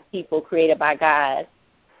position as people created by God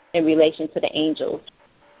in relation to the angels.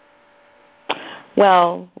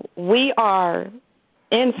 Well, we are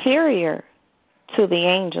inferior to the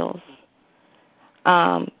angels.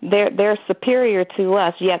 They're superior to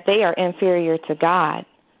us, yet they are inferior to God.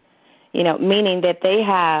 Meaning that they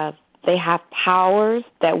have powers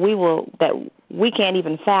that we can't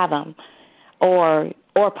even fathom or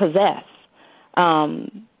possess.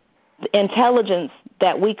 Intelligence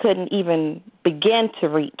that we couldn't even begin to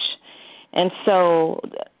reach. And so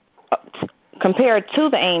compared to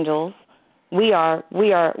the angels, we are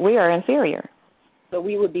inferior. So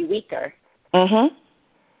we would be weaker. Mhm.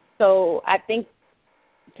 So I think,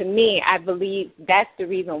 to me, I believe that's the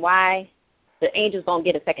reason why the angels don't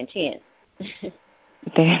get a second chance.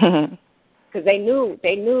 Because they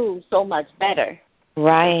knew so much better.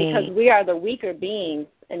 Right. Because we are the weaker beings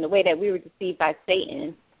in the way that we were deceived by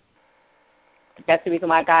Satan. That's the reason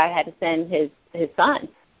why God had to send his son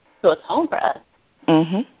to atone for us.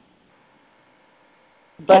 Mhm.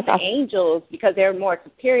 But the angels, because they're more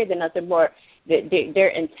superior than us, their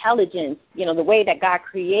intelligence, the way that God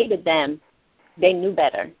created them, they knew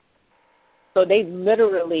better. So they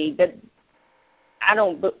literally,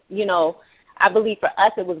 I believe for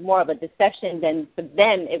us it was more of a deception than for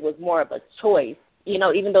them it was more of a choice.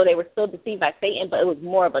 Even though they were still deceived by Satan, but it was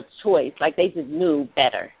more of a choice. Like they just knew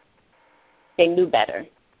better. They knew better.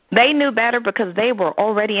 They knew better because they were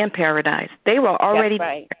already in paradise. They were already. That's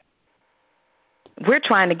right. We're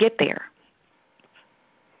trying to get there.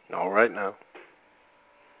 All right now.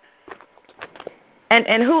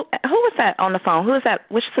 And who was that on the phone? Who is that?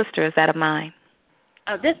 Which sister is that of mine?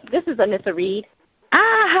 Oh, this is Anissa Reed.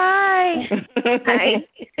 Hi. Hi.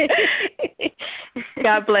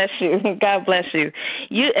 God bless you. God bless you.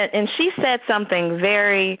 And she said something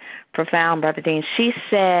very profound, Brother Dean. She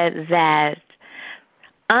said that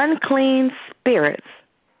unclean spirits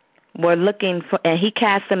were looking for, and he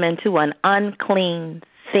cast them into an unclean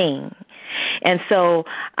thing. And so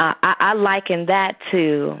I liken that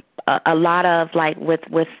to a lot of, like,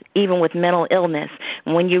 even with mental illness.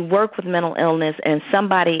 When you work with mental illness and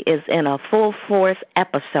somebody is in a full force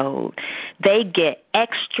episode, they get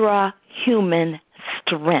extra human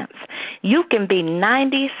strength. You can be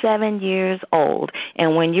 97 years old,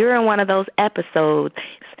 and when you're in one of those episodes,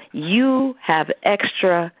 you have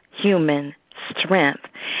extra human strength.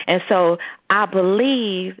 And so I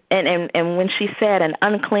believe, and when she said an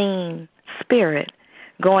unclean spirit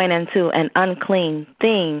going into an unclean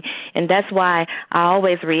thing, and that's why I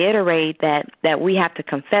always reiterate that we have to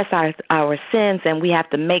confess our sins, and we have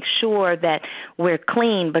to make sure that we're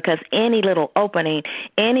clean, because any little opening,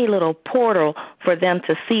 any little portal for them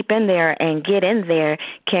to seep in there and get in there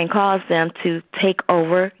can cause them to take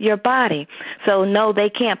over your body. So no,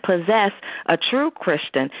 they can't possess a true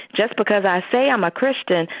Christian. Just because I say I'm a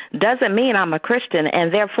Christian doesn't mean I'm a Christian,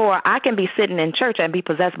 and therefore I can be sitting in church and be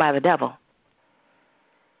possessed by the devil,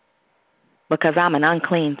 because I'm an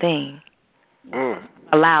unclean thing.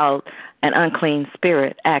 Allowed an unclean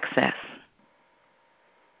spirit access.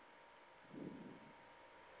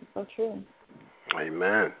 So true.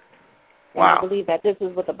 Amen. And I believe that this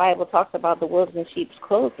is what the Bible talks about, the wolves in sheep's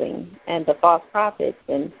clothing and the false prophets.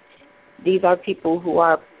 And these are people who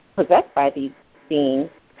are possessed by these beings.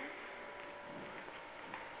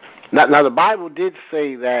 Now the Bible did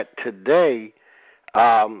say that today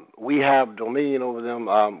we have dominion over them.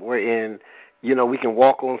 Wherein, we can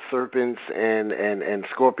walk on serpents and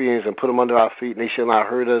scorpions and put them under our feet, and they shall not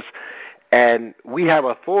hurt us. And we have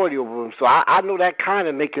authority over them. So I know that kind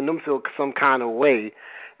of making them feel some kind of way,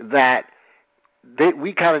 that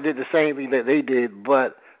we kind of did the same thing that they did,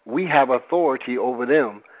 but we have authority over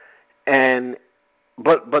them. And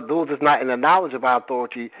but those that's not in the knowledge of our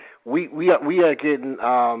authority, we are getting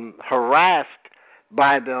harassed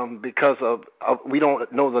by them because of we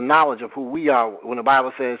don't know the knowledge of who we are. When the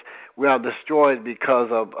Bible says we are destroyed because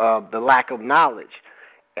of the lack of knowledge,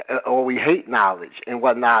 or we hate knowledge and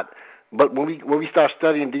whatnot. But when we start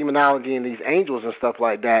studying demonology and these angels and stuff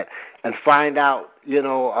like that, and find out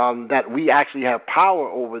that we actually have power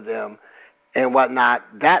over them and whatnot,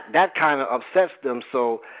 that kind of upsets them.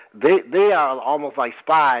 So they are almost like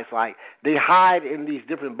spies. Like, they hide in these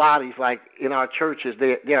different bodies, like in our churches.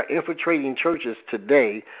 They are infiltrating churches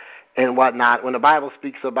today and whatnot. When the Bible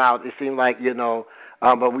speaks about, it seems like,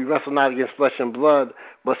 but we wrestle not against flesh and blood,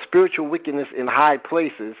 but spiritual wickedness in high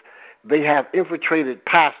places. They have infiltrated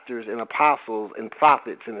pastors and apostles and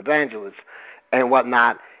prophets and evangelists and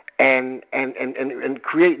whatnot, and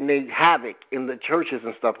creating a havoc in the churches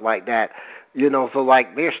and stuff like that. So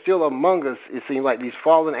like they're still among us. It seems like these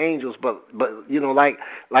fallen angels, but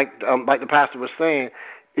like the pastor was saying,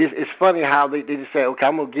 it's funny how they just say, okay,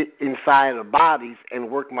 I'm gonna get inside the bodies and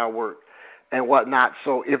work my work and whatnot.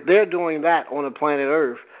 So if they're doing that on the planet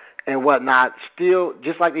Earth and whatnot, still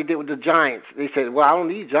just like they did with the giants, they said, well, I don't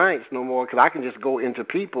need giants no more because I can just go into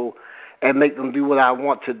people and make them do what I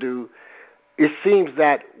want to do. It seems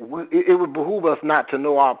that it would behoove us not to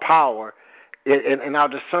know our power and our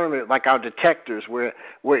discernment, like our detectors,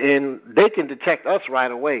 wherein they can detect us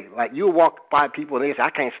right away. Like, you walk by people and they say,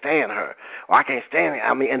 I can't stand her, or I can't stand it.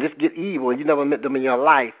 And just get evil, and you never met them in your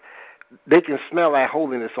life. they can smell that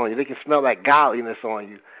holiness on you. They can smell that godliness on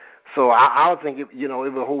you. So I would think, it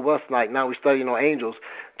would behoove us, like now we're studying on angels,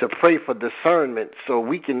 to pray for discernment so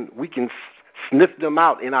we can sniff them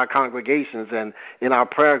out in our congregations and in our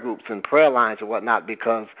prayer groups and prayer lines and whatnot,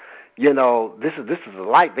 because this is a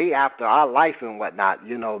light. They after our life and whatnot.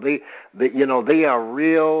 They are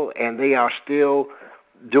real, and they are still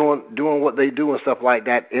doing what they do and stuff like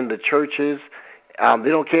that in the churches. They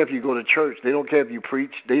don't care if you go to church. They don't care if you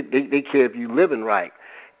preach. They care if you living right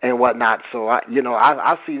and whatnot. So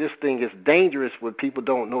I see this thing as dangerous when people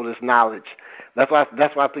don't know this knowledge. That's why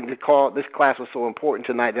I think this class was so important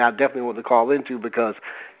tonight, that I definitely want to call into, because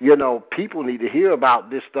people need to hear about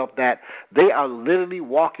this stuff, that they are literally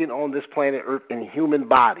walking on this planet Earth in human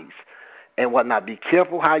bodies and whatnot. Be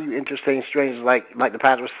careful how you entertain strangers, like the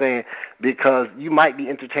pastor was saying, because you might be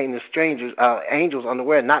entertaining strangers, angels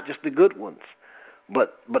unaware, not just the good ones.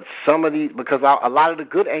 But some of because a lot of the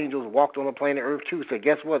good angels walked on the planet Earth too. So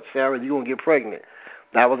guess what, Sarah? You're going to get pregnant.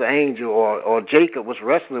 That was an angel. Or Jacob was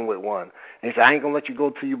wrestling with one. And he said, I ain't going to let you go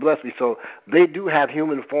till you bless me. So they do have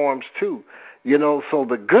human forms too. So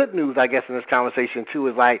the good news, I guess, in this conversation too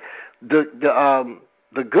is like the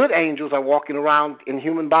good angels are walking around in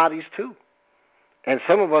human bodies too. And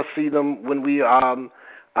some of us see them when we I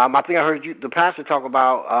think I heard the pastor talk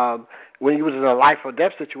about when he was in a life or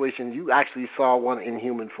death situation, you actually saw one in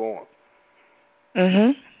human form.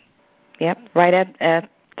 Mhm. Yep. Right at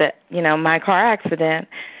the my car accident.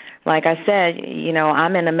 Like I said,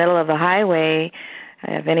 I'm in the middle of a highway.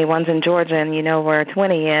 If anyone's in Georgia and you know where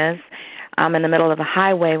 20 is, I'm in the middle of a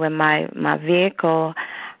highway when my vehicle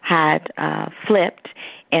had flipped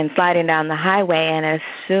and sliding down the highway, and as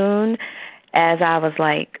soon as I was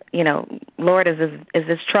like, Lord, is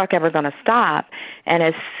this truck ever going to stop? And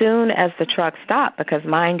as soon as the truck stopped, because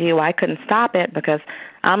mind you, I couldn't stop it because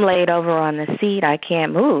I'm laid over on the seat, I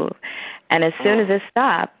can't move. And as soon as it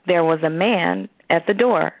stopped, there was a man at the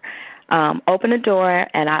door, opened the door,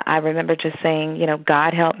 and I remember just saying,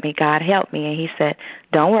 God help me, God help me. And he said,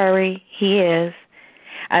 don't worry, he is.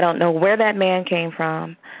 I don't know where that man came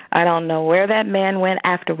from. I don't know where that man went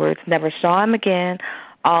afterwards. Never saw him again.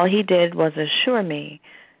 All he did was assure me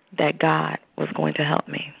that God was going to help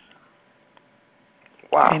me.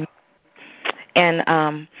 Wow. And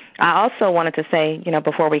I also wanted to say,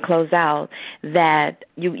 before we close out, that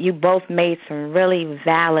you both made some really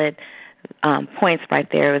valid points right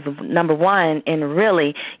there. Is number one, and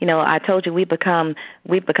really, I told you we've become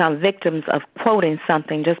victims of quoting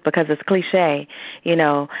something just because it's cliche.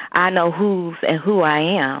 I know who's and who I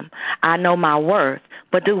am. I know my worth.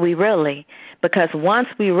 But do we really? Because once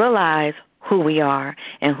we realize who we are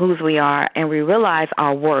and whose we are, and we realize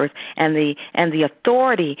our worth and the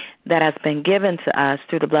authority that has been given to us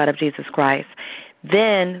through the blood of Jesus Christ,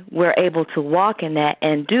 then we're able to walk in that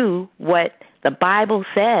and do what the Bible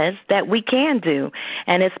says that we can do.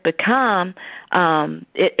 And it's become, now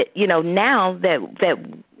that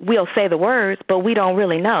we'll say the words, but we don't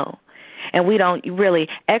really know. And we don't really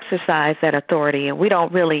exercise that authority, and we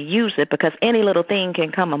don't really use it, because any little thing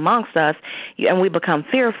can come amongst us, and we become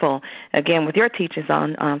fearful, again, with your teachings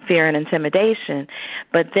on fear and intimidation.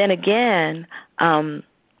 But then again,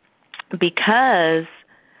 because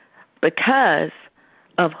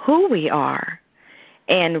of who we are,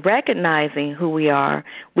 and recognizing who we are,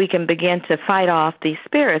 we can begin to fight off these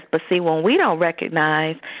spirits. But see, when we don't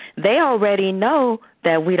recognize, they already know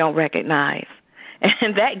that we don't recognize.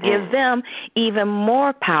 And that gives them even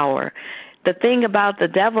more power. The thing about the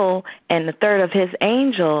devil and the third of his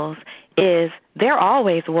angels is they're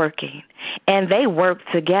always working, and they work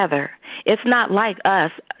together. It's not like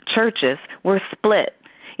us, churches. We're split.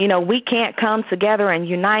 We can't come together and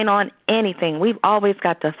unite on anything. We've always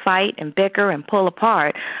got to fight and bicker and pull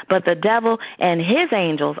apart. But the devil and his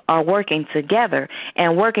angels are working together,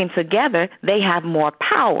 and working together, they have more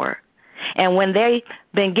power. And when they've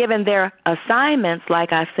been given their assignments,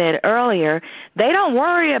 like I said earlier, they don't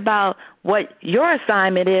worry about what your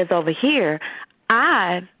assignment is over here.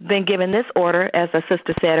 I've been given this order, as the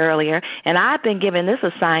sister said earlier, and I've been given this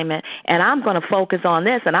assignment, and I'm going to focus on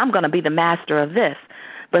this, and I'm going to be the master of this.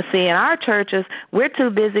 But see, in our churches, we're too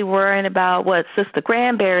busy worrying about what Sister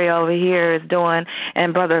Cranberry over here is doing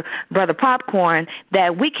and Brother Popcorn,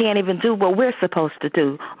 that we can't even do what we're supposed to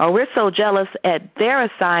do. Or we're so jealous at their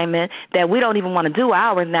assignment that we don't even want to do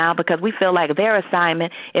ours now, because we feel like their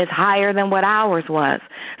assignment is higher than what ours was.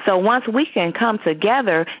 So once we can come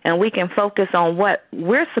together and we can focus on what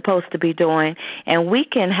we're supposed to be doing, and we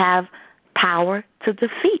can have power to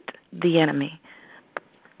defeat the enemy.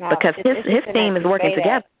 Now, because his team is working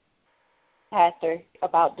together. Pastor,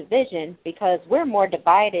 about division, because we're more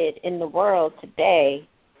divided in the world today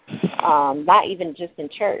not even just in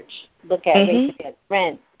church. Look at race against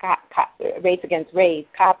rent, race against race,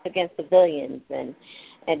 cops against civilians, and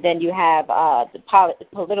then you have the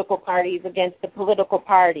political parties against the political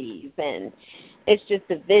parties, and it's just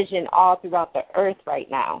division all throughout the earth right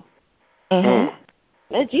now. And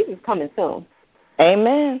Jesus is coming soon.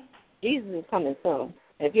 Amen. Jesus is coming soon.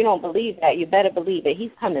 If you don't believe that, you better believe it.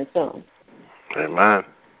 He's coming soon. Amen.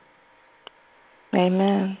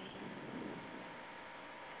 Amen.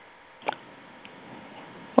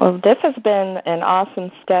 Well, this has been an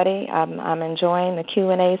awesome study. I'm enjoying the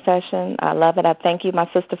Q&A session. I love it. I thank you, my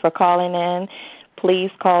sister, for calling in. Please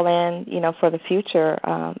call in, for the future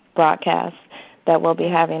broadcasts that we'll be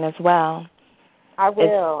having as well. I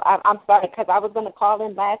will. I'm sorry, because I was going to call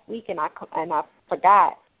in last week and I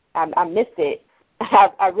forgot. I missed it.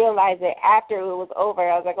 I realized it after it was over.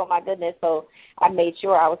 I was like, oh, my goodness. So I made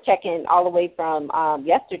sure I was checking all the way from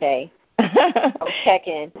yesterday. I was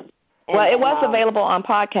checking. Well, it was available on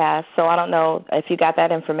podcast, so I don't know if you got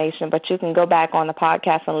that information, but you can go back on the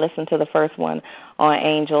podcast and listen to the first one on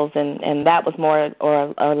angels, and that was more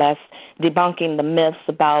or less debunking the myths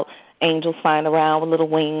about angels flying around with little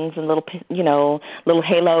wings and little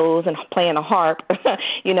halos and playing a harp. Right.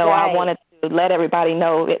 I wanted to let everybody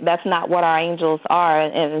know that's not what our angels are.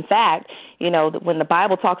 And in fact, when the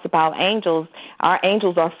Bible talks about angels, our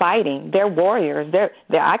angels are fighting. They're warriors.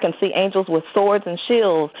 I can see angels with swords and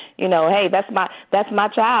shields. Hey, that's my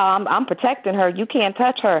child. I'm protecting her. You can't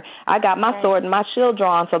touch her. I got my sword and my shield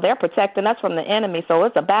drawn, so they're protecting us from the enemy. So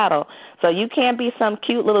it's a battle. So you can't be some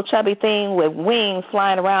cute little chubby thing with wings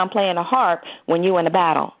flying around playing a harp when you're in a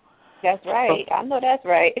battle. That's right. I know that's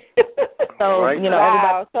right. So, right.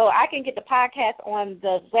 Everybody. So I can get the podcast on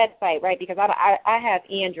the website, right? Because I have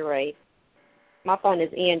Android. My phone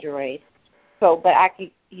is Android. So, but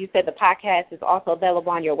you said the podcast is also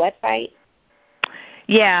available on your website?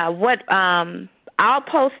 Yeah. I'll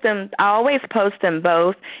post them. I always post them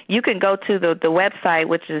both. You can go to the website,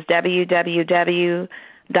 which is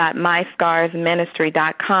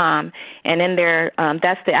www.myscarsministry.com, and in there,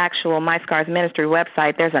 that's the actual My Scars Ministry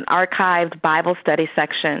website. There's an archived Bible study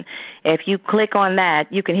section. If you click on that,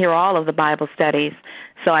 you can hear all of the Bible studies.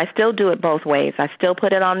 So I still do it both ways. I still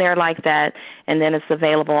put it on there like that, and then it's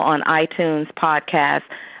available on iTunes podcast.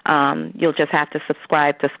 You'll just have to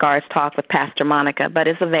subscribe to Scars Talk with Pastor Monica, but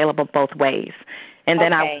it's available both ways. And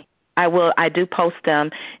then I do post them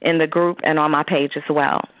in the group and on my page as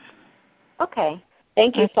well. Okay.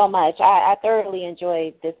 Thank you so much. I thoroughly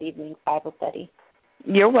enjoyed this evening's Bible study.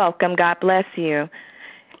 You're welcome. God bless you.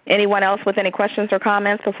 Anyone else with any questions or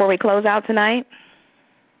comments before we close out tonight?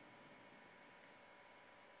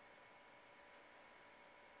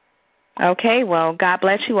 Okay, well, God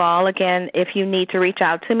bless you all. Again, if you need to reach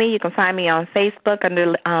out to me, you can find me on Facebook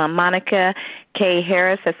under Monica K.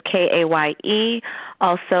 Harris. That's Kaye.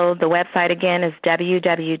 Also, the website again is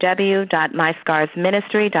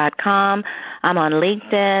www.myscarsministry.com. I'm on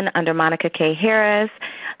LinkedIn under Monica K. Harris.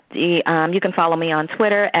 You can follow me on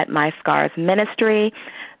Twitter at MyScarsMinistry.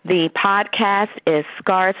 The podcast is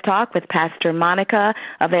Scars Talk with Pastor Monica,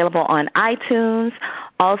 available on iTunes.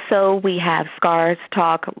 Also, we have Scars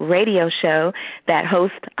Talk radio show that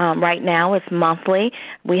hosts right now. It's monthly.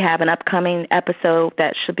 We have an upcoming episode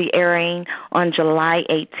that should be airing on July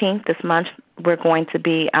 18th. This month, we're going to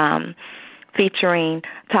be featuring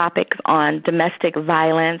topics on domestic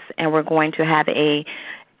violence, and we're going to have a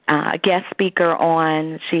guest speaker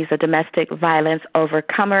on. She's a domestic violence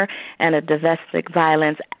overcomer and a domestic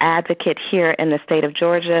violence advocate here in the state of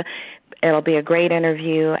Georgia. It'll be a great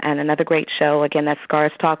interview and another great show. Again, that's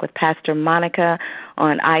Scars Talk with Pastor Monica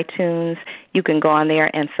on iTunes. You can go on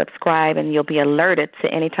there and subscribe, and you'll be alerted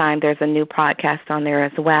to any time there's a new podcast on there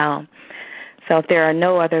as well. So if there are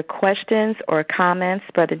no other questions or comments,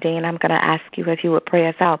 Brother Dean, I'm going to ask you if you would pray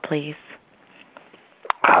us out, please.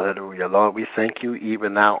 Hallelujah. Lord, we thank you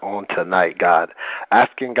even now on tonight, God.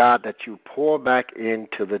 Asking, God, that you pour back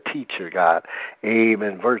into the teacher, God.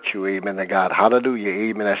 Amen. Virtue, amen to God. Hallelujah.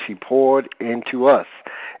 Amen. As she poured into us.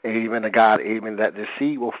 Amen to God. Amen. That the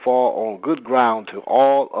seed will fall on good ground to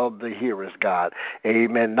all of the hearers, God.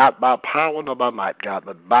 Amen. Not by power nor by might, God,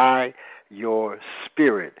 but by your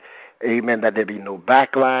spirit. Amen. That there be no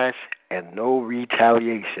backlash and no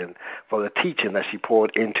retaliation for the teaching that she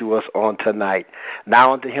poured into us on tonight.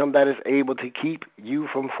 Now unto him that is able to keep you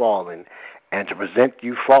from falling and to present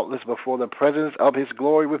you faultless before the presence of his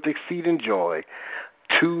glory with exceeding joy,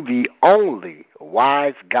 to the only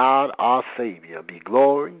wise God our Savior be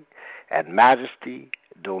glory and majesty,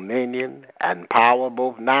 dominion, and power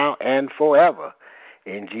both now and forever.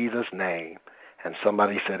 In Jesus' name. And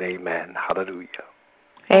somebody said amen. Hallelujah.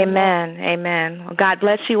 Amen. Amen. Well, God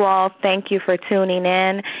bless you all. Thank you for tuning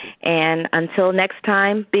in. And until next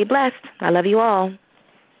time, be blessed. I love you all.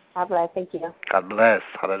 God bless. Thank you. God bless.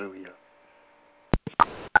 Hallelujah.